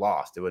like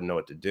lost. It wouldn't know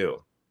what to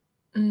do.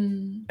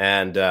 mm,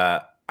 And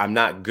I'm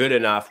not good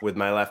enough with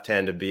my left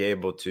hand to be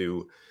able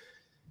to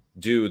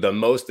do the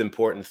most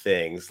important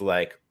things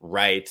like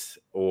write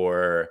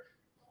or,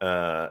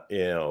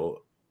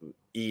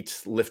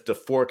 lift a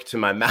fork to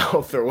my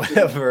mouth or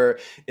whatever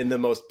in the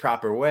most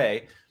proper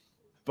way.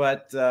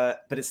 But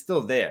it's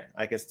still there.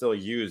 I can still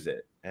use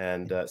it.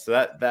 And so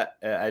that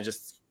I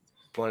just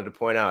wanted to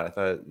point out, I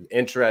thought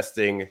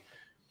interesting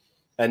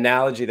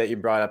analogy that you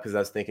brought up, because I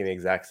was thinking the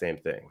exact same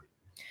thing.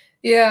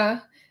 yeah.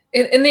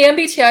 In the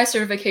MBTI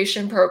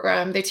certification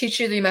program, they teach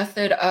you the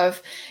method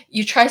of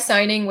you try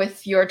signing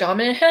with your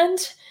dominant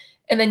hand,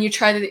 and then you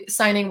try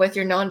signing with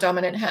your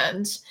non-dominant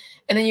hand,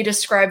 and then you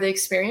describe the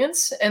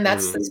experience, and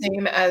that's the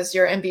same as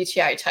your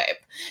MBTI type.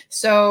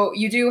 So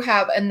you do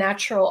have a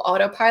natural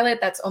autopilot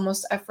that's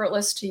almost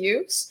effortless to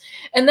use,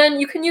 and then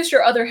you can use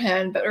your other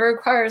hand, but it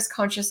requires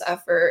conscious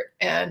effort,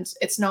 and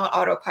it's not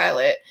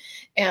autopilot,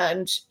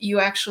 and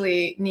you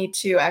actually need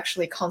to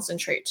actually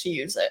concentrate to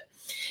use it.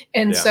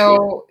 And Yeah.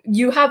 so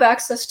you have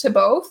access to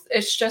both.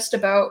 It's just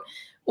about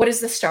what is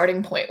the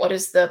starting point? What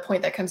is the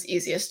point that comes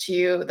easiest to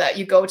you that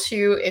you go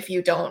to if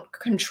you don't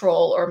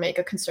control or make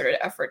a concerted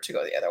effort to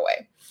go the other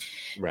way?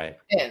 Right.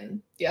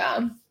 And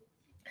yeah.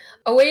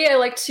 A way I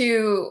like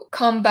to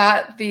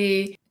combat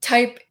the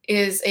type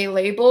is a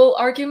label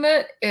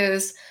argument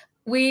is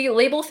we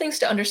label things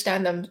to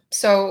understand them.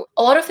 So,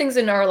 a lot of things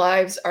in our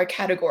lives are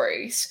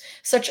categories,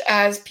 such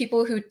as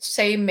people who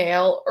say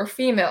male or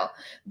female.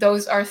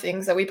 Those are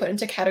things that we put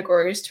into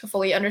categories to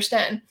fully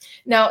understand.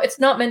 Now, it's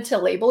not meant to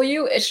label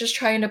you, it's just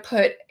trying to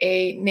put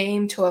a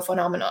name to a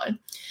phenomenon.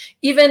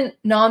 Even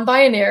non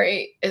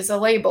binary is a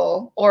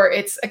label or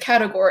it's a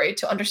category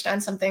to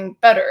understand something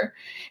better.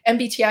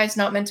 MBTI is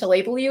not meant to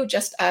label you,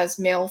 just as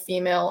male,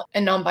 female,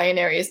 and non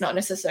binary is not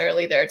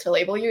necessarily there to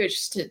label you. It's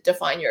just to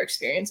define your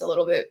experience a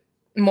little bit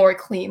more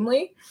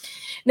cleanly.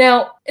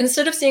 Now,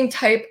 instead of seeing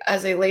type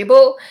as a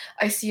label,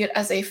 I see it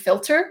as a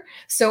filter.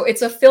 So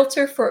it's a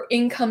filter for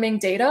incoming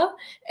data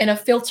and a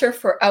filter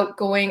for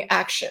outgoing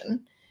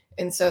action.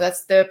 And so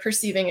that's the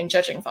perceiving and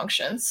judging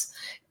functions.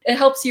 It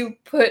helps you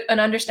put an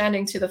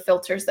understanding to the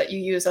filters that you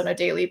use on a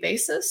daily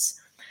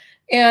basis.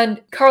 And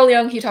Carl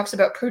Jung, he talks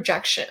about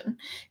projection.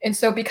 And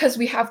so because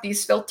we have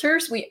these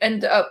filters, we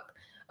end up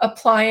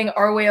applying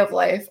our way of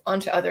life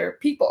onto other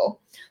people.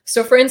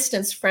 So for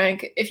instance,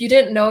 Frank, if you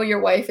didn't know your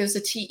wife is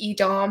a TE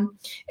Dom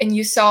and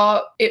you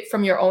saw it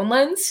from your own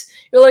lens,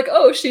 you're like,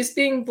 oh, she's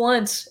being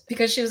blunt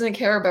because she doesn't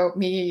care about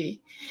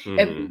me.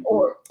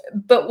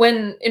 But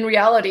when in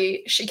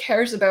reality, she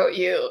cares about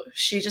you,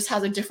 she just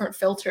has a different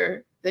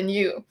filter than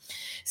you.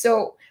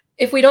 So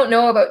if we don't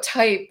know about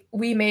type,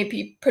 we may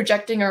be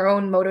projecting our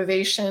own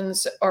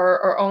motivations or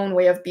our own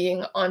way of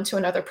being onto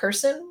another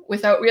person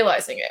without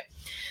realizing it.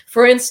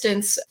 For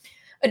instance,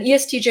 an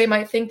ESTJ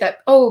might think that,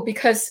 oh,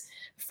 because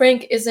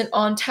Frank isn't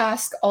on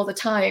task all the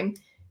time,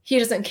 he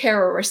doesn't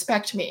care or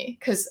respect me,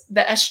 because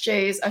the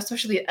SJs,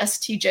 especially the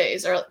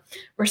STJs, are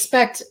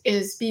respect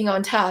is being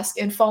on task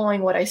and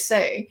following what I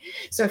say.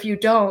 So if you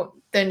don't,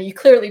 then you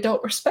clearly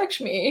don't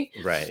respect me.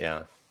 Right.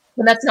 Yeah.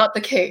 And that's not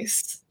the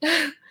case.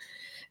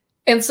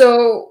 And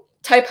so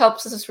type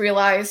helps us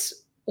realize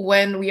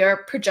when we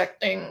are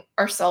projecting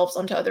ourselves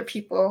onto other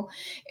people,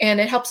 and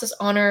it helps us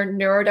honor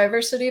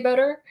neurodiversity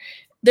better.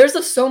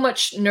 There's so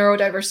much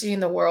neurodiversity in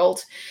the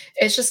world.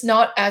 It's just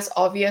not as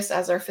obvious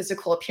as our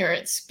physical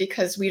appearance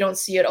because we don't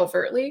see it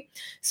overtly.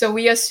 So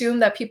we assume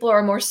that people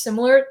are more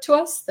similar to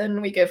us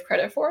than we give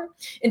credit for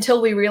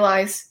until we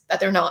realize that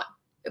they're not,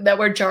 that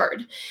we're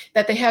jarred,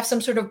 that they have some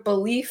sort of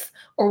belief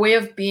or way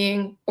of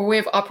being or way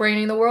of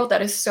operating in the world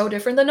that is so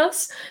different than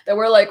us that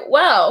we're like,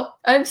 wow,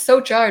 I'm so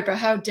jarred by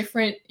how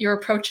different your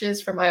approach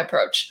is from my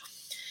approach.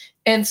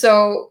 And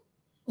so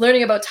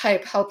learning about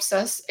type helps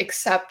us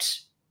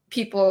accept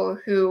people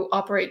who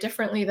operate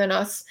differently than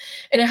us.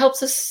 And it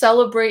helps us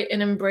celebrate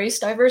and embrace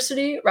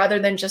diversity rather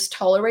than just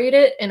tolerate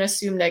it and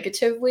assume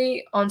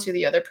negatively onto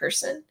the other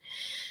person.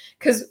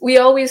 Because we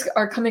always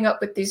are coming up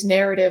with these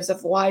narratives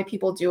of why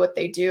people do what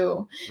they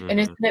do. And Hmm.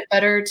 isn't it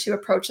better to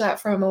approach that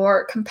from a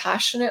more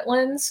compassionate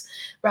lens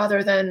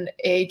rather than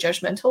a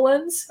judgmental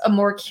lens, a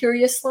more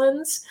curious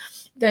lens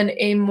than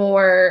a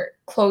more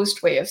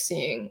closed way of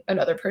seeing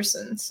another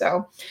person?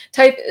 So,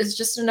 type is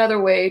just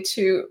another way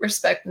to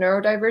respect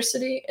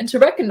neurodiversity and to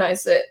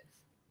recognize it.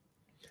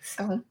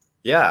 So,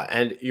 Yeah,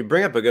 and you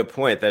bring up a good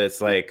point that it's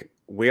like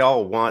we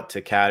all want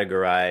to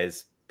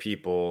categorize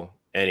people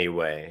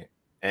anyway.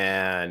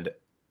 And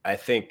I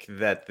think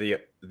that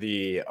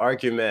the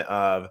argument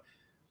of,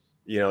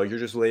 you're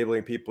just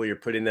labeling people, you're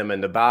putting them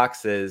into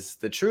boxes.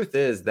 The truth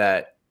is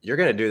that you're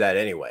going to do that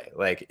anyway.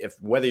 Like, if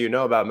whether you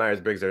know about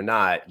Myers-Briggs or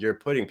not, you're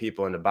putting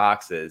people into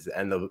boxes,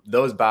 and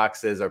those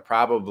boxes are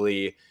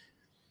probably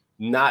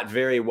not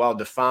very well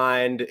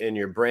defined in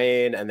your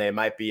brain, and they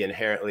might be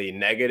inherently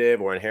negative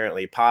or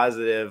inherently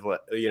positive,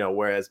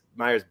 whereas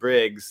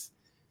Myers-Briggs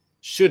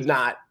should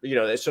not,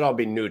 it should all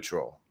be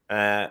neutral,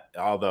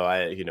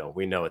 although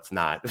we know it's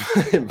not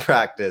in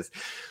practice,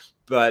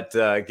 but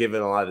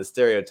given a lot of the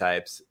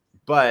stereotypes.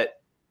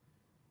 But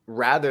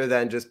rather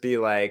than just be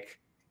like,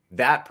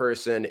 that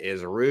person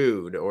is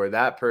rude, or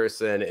that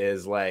person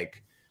is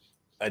like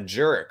a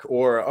jerk,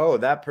 or oh,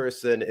 that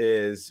person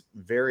is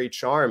very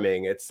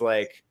charming, it's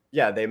like,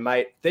 yeah,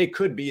 they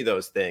could be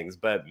those things,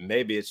 but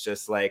maybe it's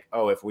just like,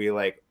 oh, if we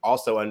like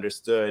also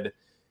understood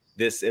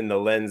this in the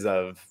lens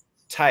of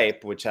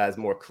type, which has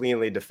more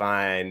cleanly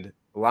defined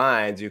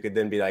lines, you could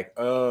then be like,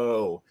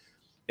 oh,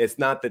 it's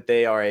not that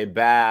they are a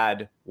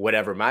bad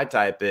whatever my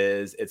type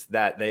is, it's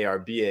that they are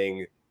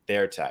being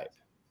their type.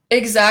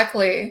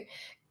 exactly.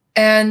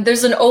 And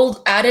there's an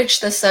old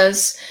adage that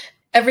says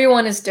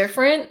everyone is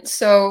different.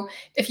 So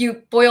if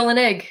you boil an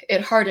egg,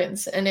 it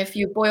hardens. And if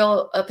you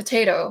boil a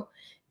potato,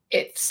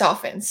 it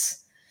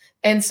softens.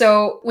 And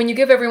so when you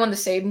give everyone the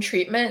same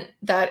treatment,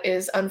 that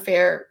is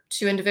unfair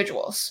to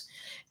individuals.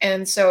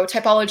 And so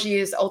typology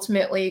is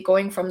ultimately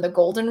going from the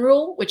golden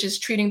rule, which is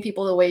treating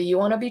people the way you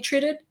want to be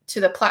treated, to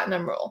the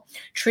platinum rule,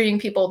 treating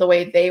people the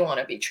way they want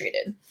to be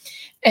treated.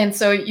 And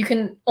so you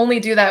can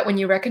only do that when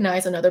you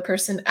recognize another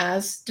person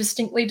as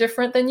distinctly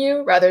different than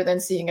you, rather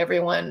than seeing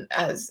everyone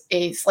as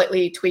a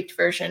slightly tweaked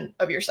version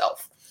of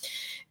yourself.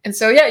 And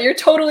so, yeah, you're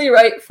totally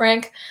right,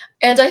 Frank.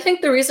 And I think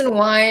the reason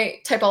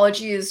why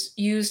typology is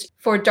used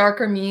for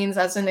darker means,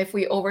 as in if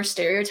we over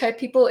stereotype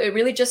people, it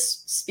really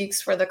just speaks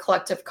for the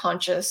collective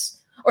conscious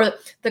or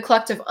the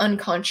collective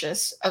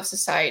unconscious of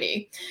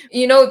society.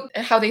 You know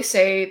how they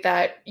say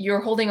that you're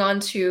holding on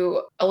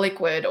to a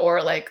liquid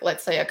or, like,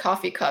 let's say a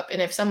coffee cup,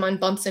 and if someone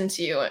bumps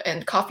into you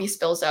and coffee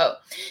spills out,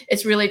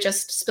 it's really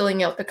just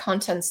spilling out the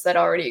contents that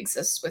already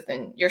exists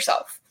within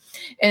yourself.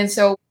 And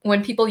so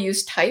when people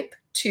use type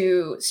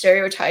to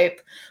stereotype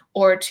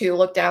or to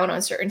look down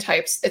on certain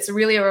types, it's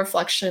really a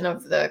reflection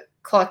of the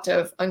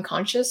collective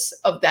unconscious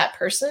of that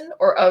person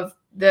or of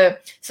the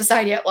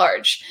society at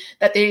large,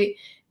 that they,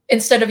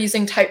 instead of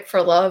using type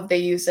for love, they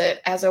use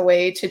it as a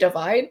way to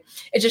divide.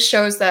 It just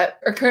shows that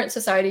our current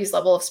society's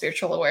level of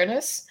spiritual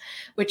awareness,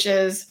 which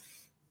is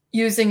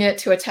using it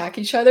to attack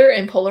each other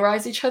and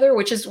polarize each other,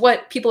 which is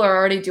what people are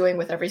already doing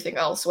with everything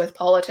else, with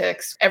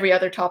politics, every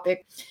other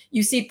topic.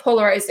 You see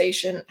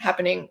polarization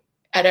happening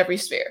at every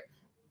sphere.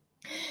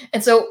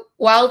 And so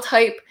while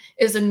type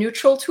is a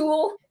neutral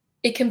tool,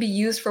 it can be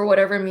used for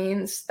whatever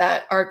means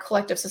that our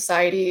collective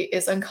society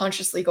is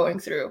unconsciously going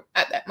through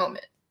at that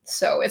moment.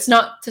 So it's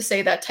not to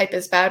say that type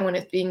is bad when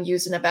it's being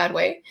used in a bad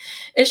way.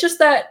 It's just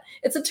that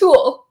it's a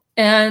tool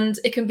and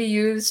it can be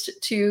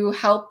used to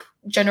help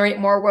generate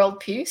more world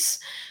peace,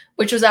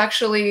 which was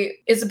actually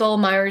Isabel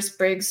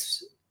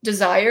Myers-Briggs'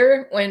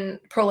 desire when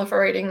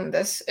proliferating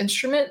this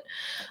instrument.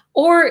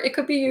 Or it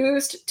could be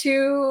used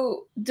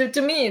to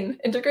demean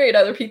and degrade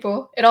other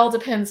people. It all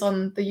depends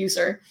on the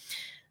user.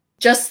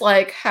 Just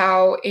like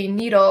how a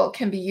needle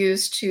can be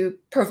used to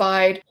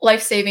provide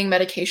life-saving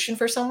medication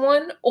for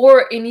someone,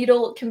 or a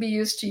needle can be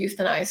used to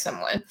euthanize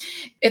someone.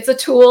 It's a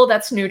tool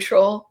that's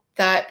neutral,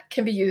 that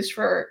can be used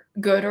for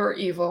good or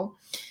evil.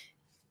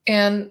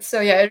 And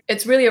so, yeah,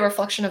 it's really a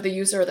reflection of the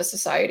user or the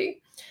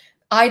society.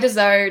 I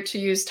desire to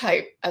use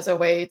type as a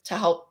way to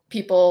help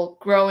people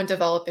grow and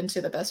develop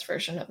into the best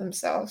version of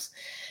themselves,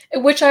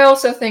 which I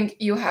also think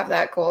you have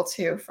that goal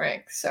too,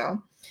 Frank.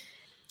 So,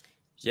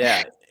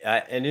 Yeah,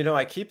 and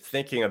I keep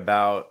thinking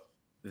about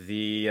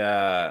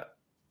the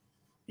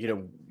you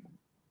know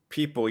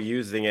people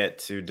using it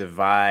to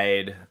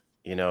divide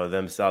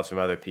themselves from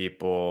other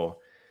people.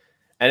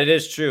 And it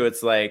is true.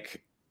 It's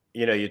like,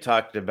 you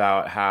talked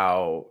about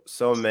how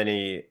so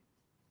many,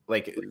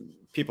 like,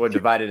 people are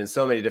divided in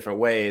so many different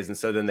ways. And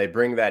so then they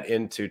bring that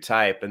into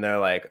type and they're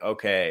like,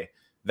 okay,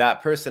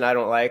 that person I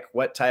don't like,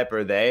 what type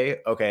are they?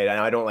 Okay,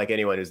 now I don't like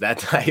anyone who's that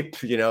type.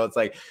 It's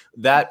like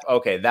that.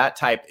 Okay, that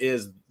type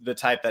is the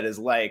type that is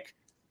like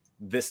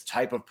this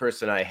type of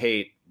person I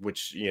hate,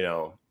 which,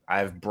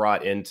 I've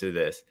brought into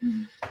this.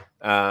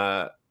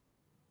 Uh,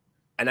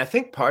 and I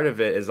think part of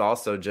it is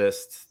also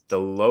just the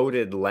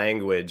loaded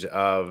language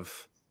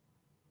of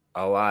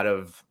a lot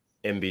of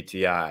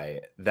MBTI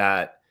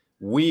that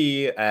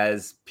we,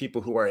 as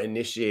people who are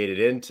initiated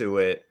into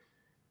it,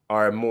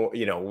 are more,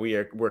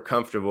 we're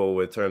comfortable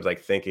with terms like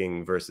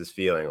thinking versus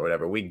feeling or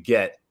whatever. We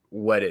get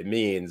what it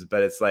means,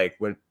 but it's like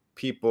when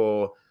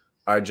people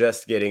are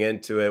just getting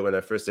into it, when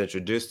they're first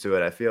introduced to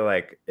it, I feel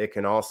like it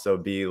can also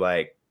be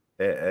like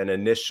an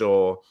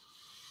initial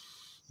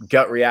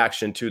gut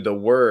reaction to the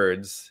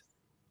words,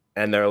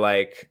 and they're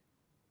like,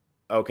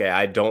 okay,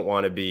 I don't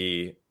want to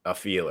be a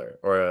feeler,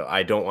 or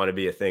I don't want to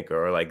be a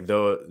thinker, or like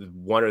though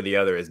one or the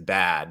other is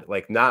bad,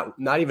 like not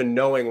even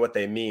knowing what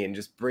they mean,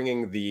 just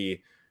bringing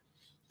the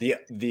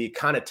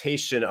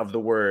connotation of the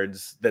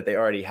words that they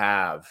already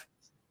have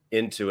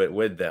into it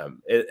with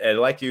them. And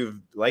like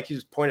you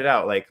pointed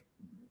out, like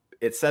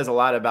it says a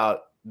lot about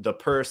the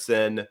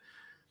person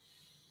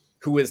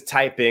who is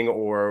typing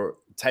or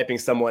typing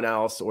someone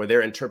else, or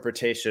their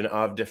interpretation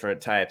of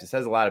different types. It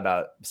says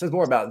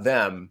more about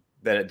them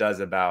than it does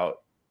about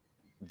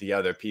the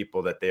other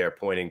people that they are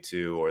pointing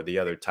to, or the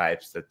other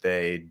types that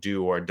they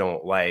do or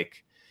don't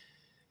like.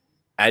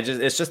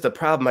 It's just a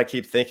problem I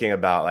keep thinking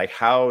about. Like,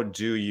 how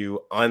do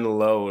you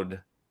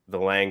unload the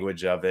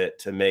language of it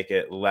to make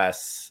it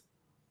less,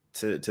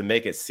 to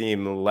make it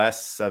seem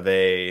less of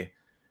a,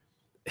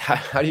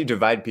 how do you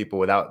divide people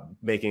without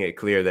making it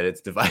clear that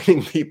it's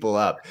dividing people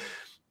up?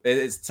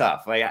 It's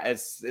tough. Like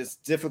it's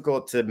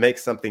difficult to make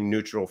something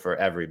neutral for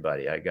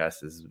everybody, I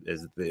guess, is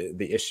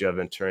the issue I've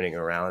been turning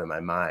around in my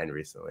mind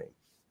recently.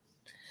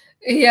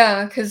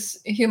 Yeah, because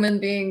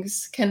human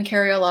beings can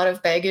carry a lot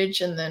of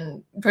baggage and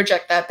then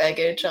project that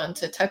baggage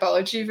onto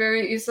typology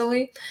very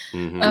easily.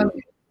 Mm-hmm. Um,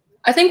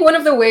 I think one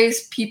of the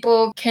ways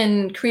people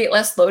can create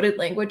less loaded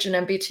language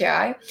in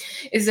MBTI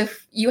is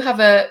if you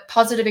have a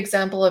positive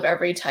example of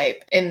every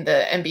type in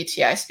the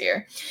MBTI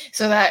sphere,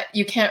 so that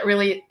you can't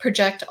really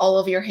project all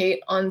of your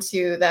hate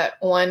onto that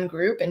one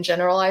group and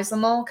generalize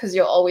them all, because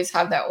you'll always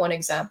have that one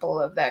example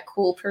of that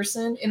cool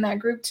person in that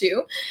group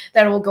too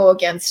that will go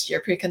against your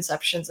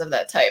preconceptions of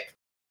that type.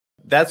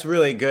 That's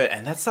really good,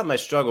 and that's something I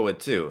struggle with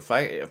too. If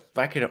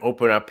I can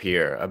open up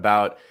here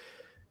about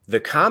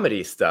the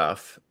comedy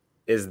stuff,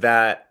 is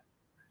that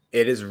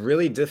it is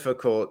really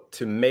difficult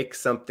to make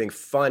something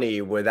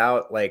funny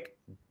without like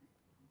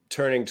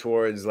turning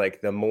towards like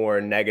the more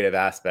negative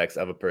aspects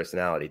of a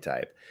personality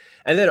type.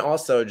 And then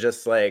also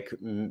just like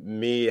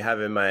me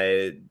having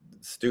my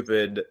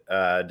stupid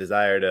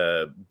desire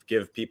to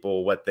give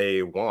people what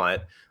they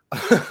want,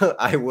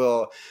 I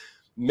will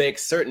make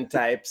certain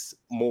types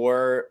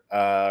more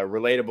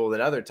relatable than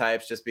other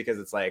types, just because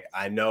it's like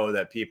I know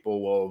that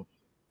people will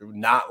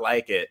not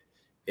like it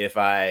if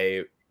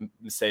I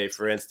say,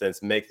 for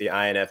instance, make the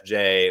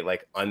INFJ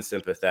like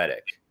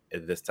unsympathetic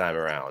this time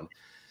around.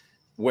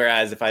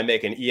 Whereas if I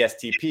make an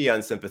ESTP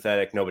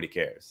unsympathetic, nobody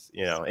cares,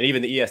 and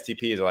even the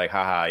ESTPs are like,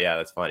 haha, yeah,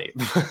 that's funny.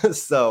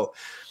 So,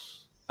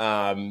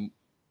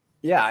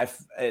 yeah,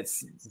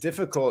 it's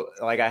difficult.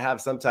 Like I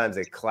have sometimes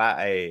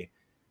a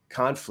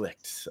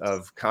conflict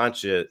of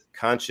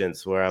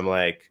conscience where I'm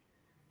like,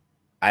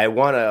 I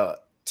want to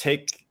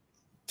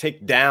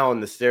take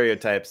down the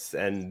stereotypes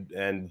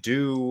and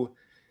do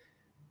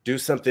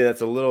something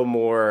that's a little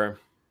more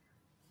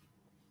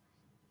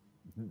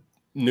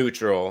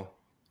neutral.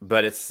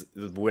 But it's,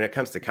 when it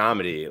comes to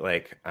comedy,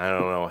 like I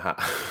don't know how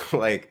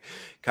like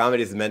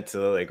comedy is meant to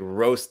like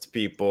roast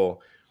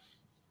people,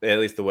 at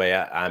least the way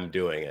I'm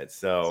doing it.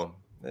 So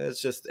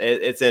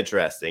it's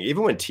interesting.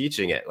 Even when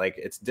teaching it, like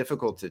it's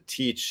difficult to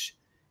teach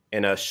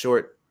in a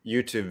short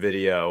YouTube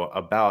video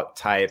about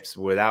types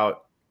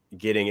without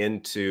getting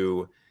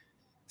into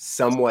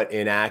somewhat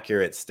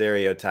inaccurate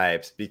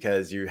stereotypes,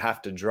 because you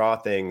have to draw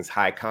things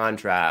high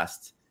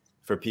contrast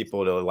for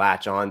people to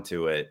latch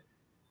onto it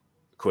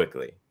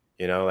quickly.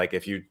 Like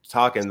if you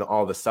talk in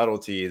all the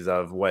subtleties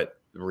of what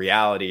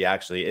reality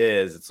actually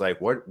is, it's like,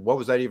 what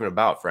was that even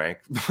about, Frank?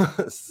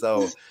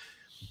 So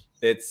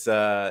it's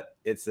a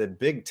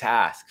big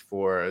task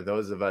for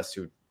those of us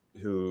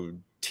who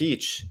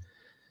teach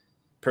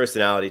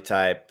personality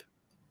type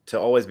to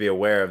always be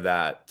aware of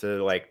that,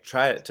 to like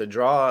try to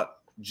draw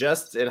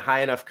just in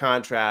high enough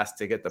contrast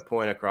to get the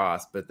point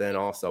across, but then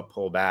also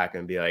pull back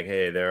and be like,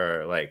 hey,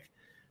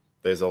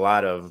 there's a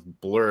lot of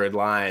blurred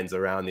lines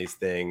around these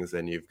things,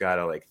 and you've got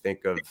to like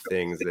think of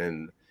things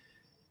in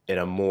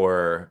a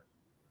more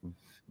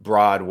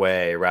broad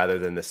way rather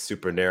than the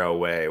super narrow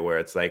way where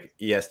it's like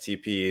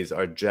ESTPs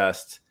are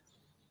just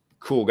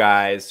cool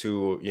guys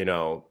who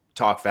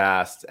talk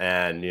fast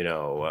and,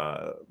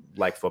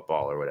 like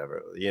football or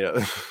whatever,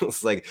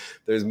 it's like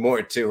there's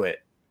more to it.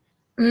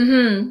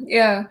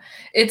 Yeah.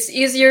 It's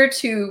easier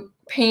to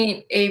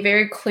paint a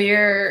very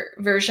clear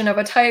version of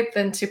a type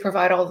than to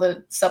provide all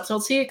the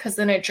subtlety, because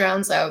then it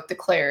drowns out the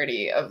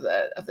clarity of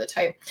the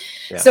type.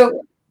 Yeah.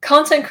 So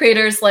content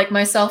creators like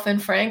myself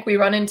and Frank, we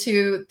run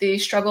into the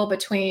struggle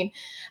between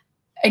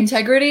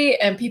integrity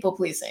and people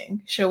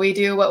pleasing. Should we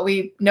do what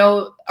we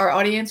know our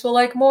audience will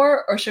like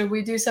more, or should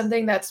we do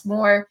something that's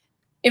more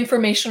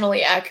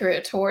informationally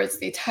accurate towards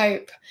the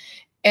type?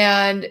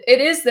 And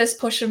it is this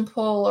push and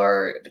pull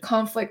or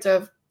conflict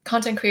of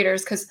content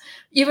creators, because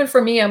even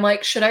for me, I'm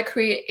like, should I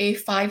create a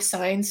 5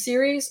 sign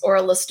series or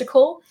a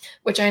listicle,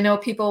 which I know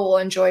people will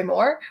enjoy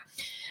more?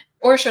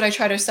 Or should I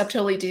try to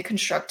subtly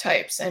deconstruct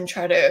types and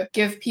try to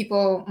give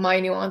people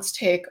my nuanced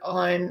take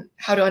on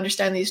how to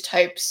understand these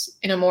types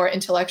in a more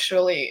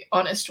intellectually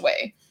honest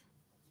way?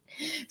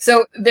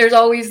 So there's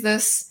always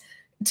this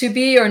to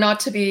be or not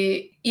to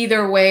be.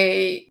 Either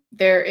way,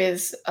 there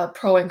is a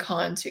pro and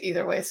con to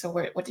either way. So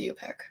what do you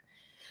pick?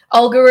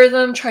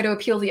 Algorithm, try to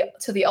appeal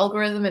to the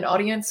algorithm and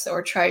audience,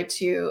 or try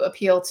to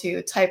appeal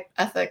to type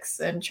ethics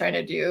and trying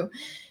to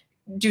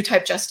do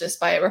type justice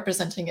by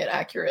representing it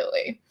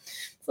accurately?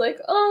 It's like,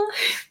 oh.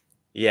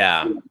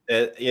 Yeah.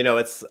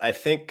 I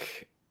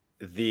think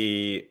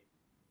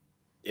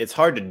it's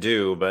hard to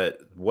do, but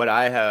what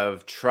I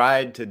have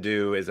tried to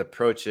do is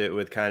approach it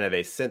with kind of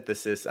a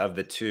synthesis of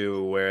the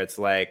two, where it's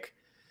like,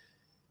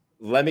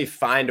 let me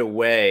find a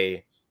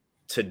way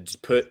to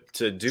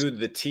do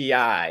the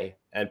TI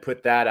and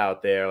put that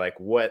out there, like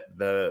what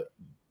the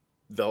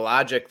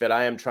logic that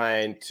I am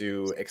trying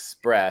to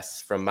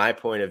express from my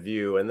point of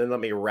view, and then let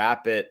me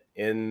wrap it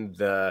in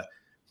the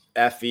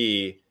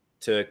FE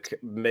to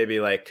maybe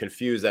like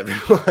confuse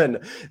everyone,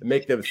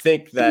 make them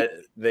think that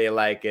they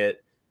like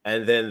it,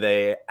 and then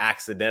they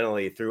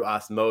accidentally through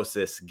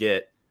osmosis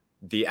get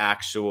the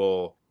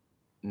actual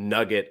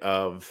nugget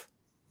of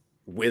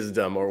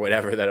wisdom or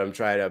whatever that I'm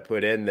trying to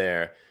put in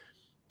there.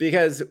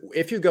 Because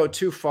if you go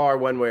too far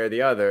one way or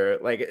the other,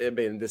 like, I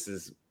mean, this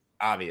is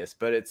obvious,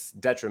 but it's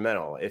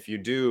detrimental. If you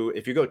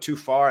go too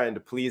far into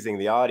pleasing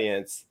the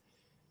audience,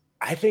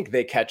 I think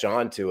they catch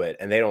on to it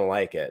and they don't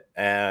like it.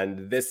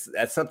 And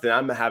that's something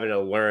I'm having to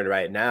learn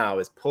right now,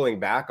 is pulling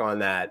back on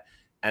that.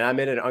 And I'm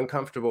in an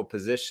uncomfortable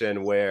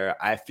position where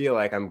I feel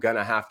like I'm going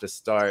to have to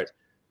start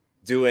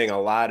doing a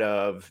lot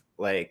of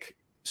like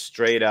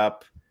straight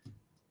up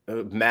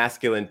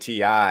masculine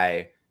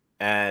TI,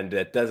 and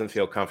it doesn't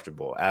feel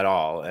comfortable at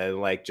all. And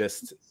like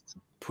just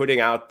putting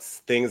out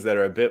things that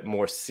are a bit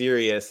more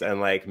serious, and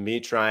like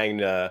me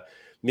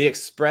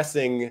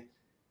expressing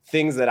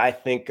things that I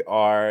think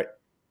are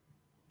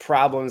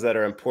problems that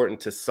are important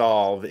to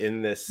solve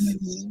in this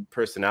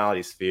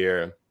personality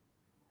sphere,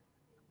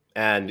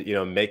 and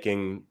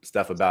making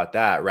stuff about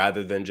that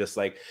rather than just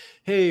like,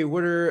 hey,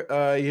 what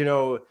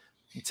are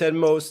 10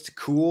 most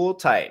cool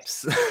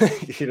types.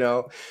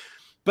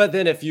 But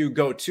then if you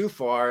go too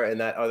far in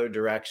that other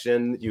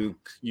direction, you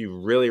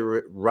really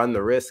run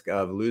the risk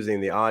of losing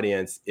the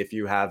audience if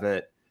you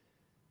haven't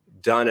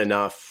done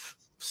enough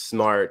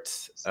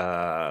smart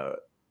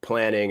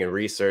planning and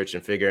research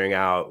and figuring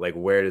out like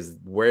where does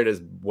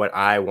what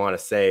I want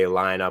to say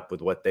line up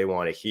with what they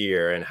want to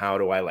hear, and how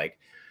do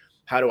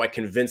I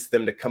convince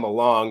them to come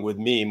along with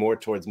me more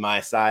towards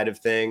my side of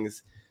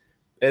things.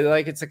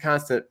 It's a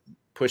constant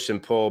push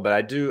and pull, but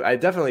I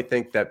definitely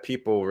think that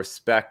people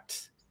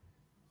respect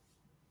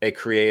a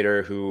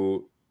creator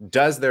who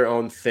does their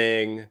own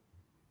thing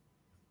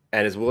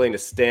and is willing to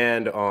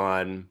stand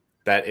on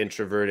that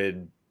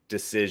introverted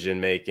decision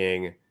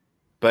making,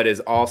 but is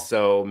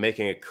also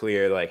making it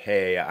clear like,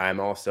 hey, I'm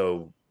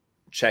also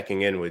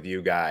checking in with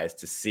you guys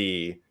to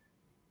see,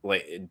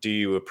 like, do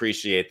you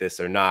appreciate this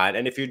or not?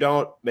 And if you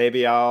don't,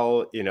 maybe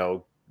I'll,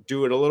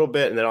 do it a little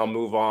bit and then I'll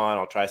move on.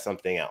 I'll try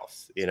something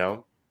else,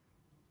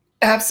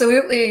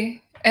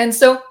 Absolutely. And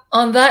so,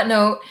 on that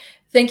note,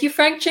 thank you,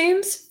 Frank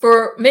James,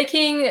 for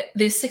making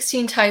the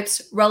 16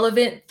 types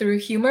relevant through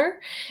humor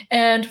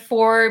and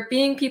for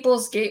being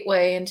people's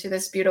gateway into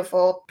this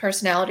beautiful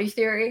personality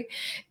theory,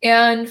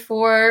 and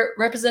for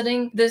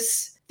representing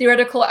this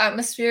theoretical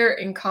atmosphere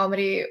in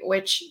comedy,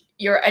 which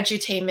your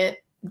edutainment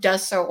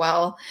does so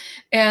well.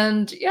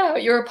 And yeah,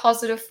 you're a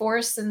positive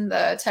force in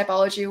the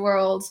typology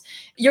world.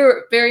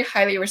 You're very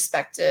highly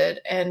respected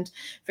and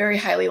very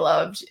highly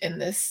loved in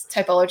this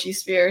typology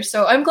sphere.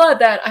 So I'm glad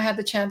that I had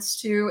the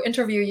chance to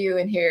interview you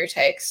and hear your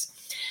takes.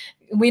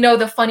 We know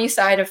the funny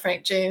side of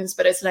Frank James,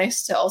 but it's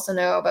nice to also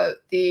know about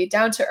the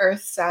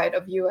down-to-earth side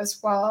of you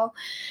as well.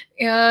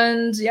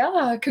 And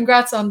yeah,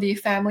 congrats on the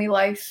family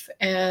life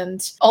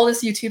and all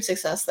this YouTube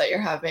success that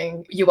you're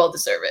having. You well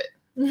deserve it.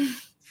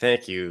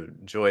 Thank you,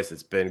 Joyce.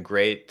 It's been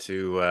great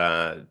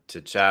to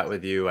chat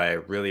with you. I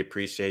really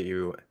appreciate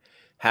you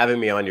having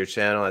me on your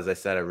channel. As I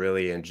said, I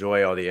really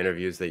enjoy all the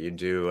interviews that you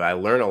do. I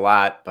learn a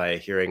lot by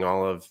hearing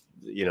all of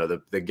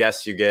the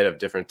guests you get of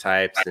different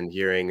types, and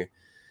hearing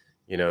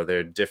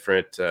their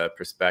different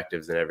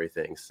perspectives and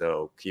everything.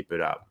 So keep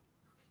it up.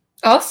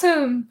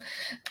 Awesome.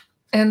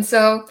 And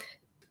so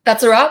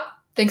that's a wrap.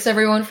 Thanks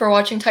everyone for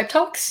watching Type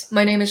Talks.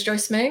 My name is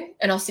Joyce Ming,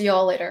 and I'll see you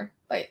all later.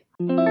 Bye.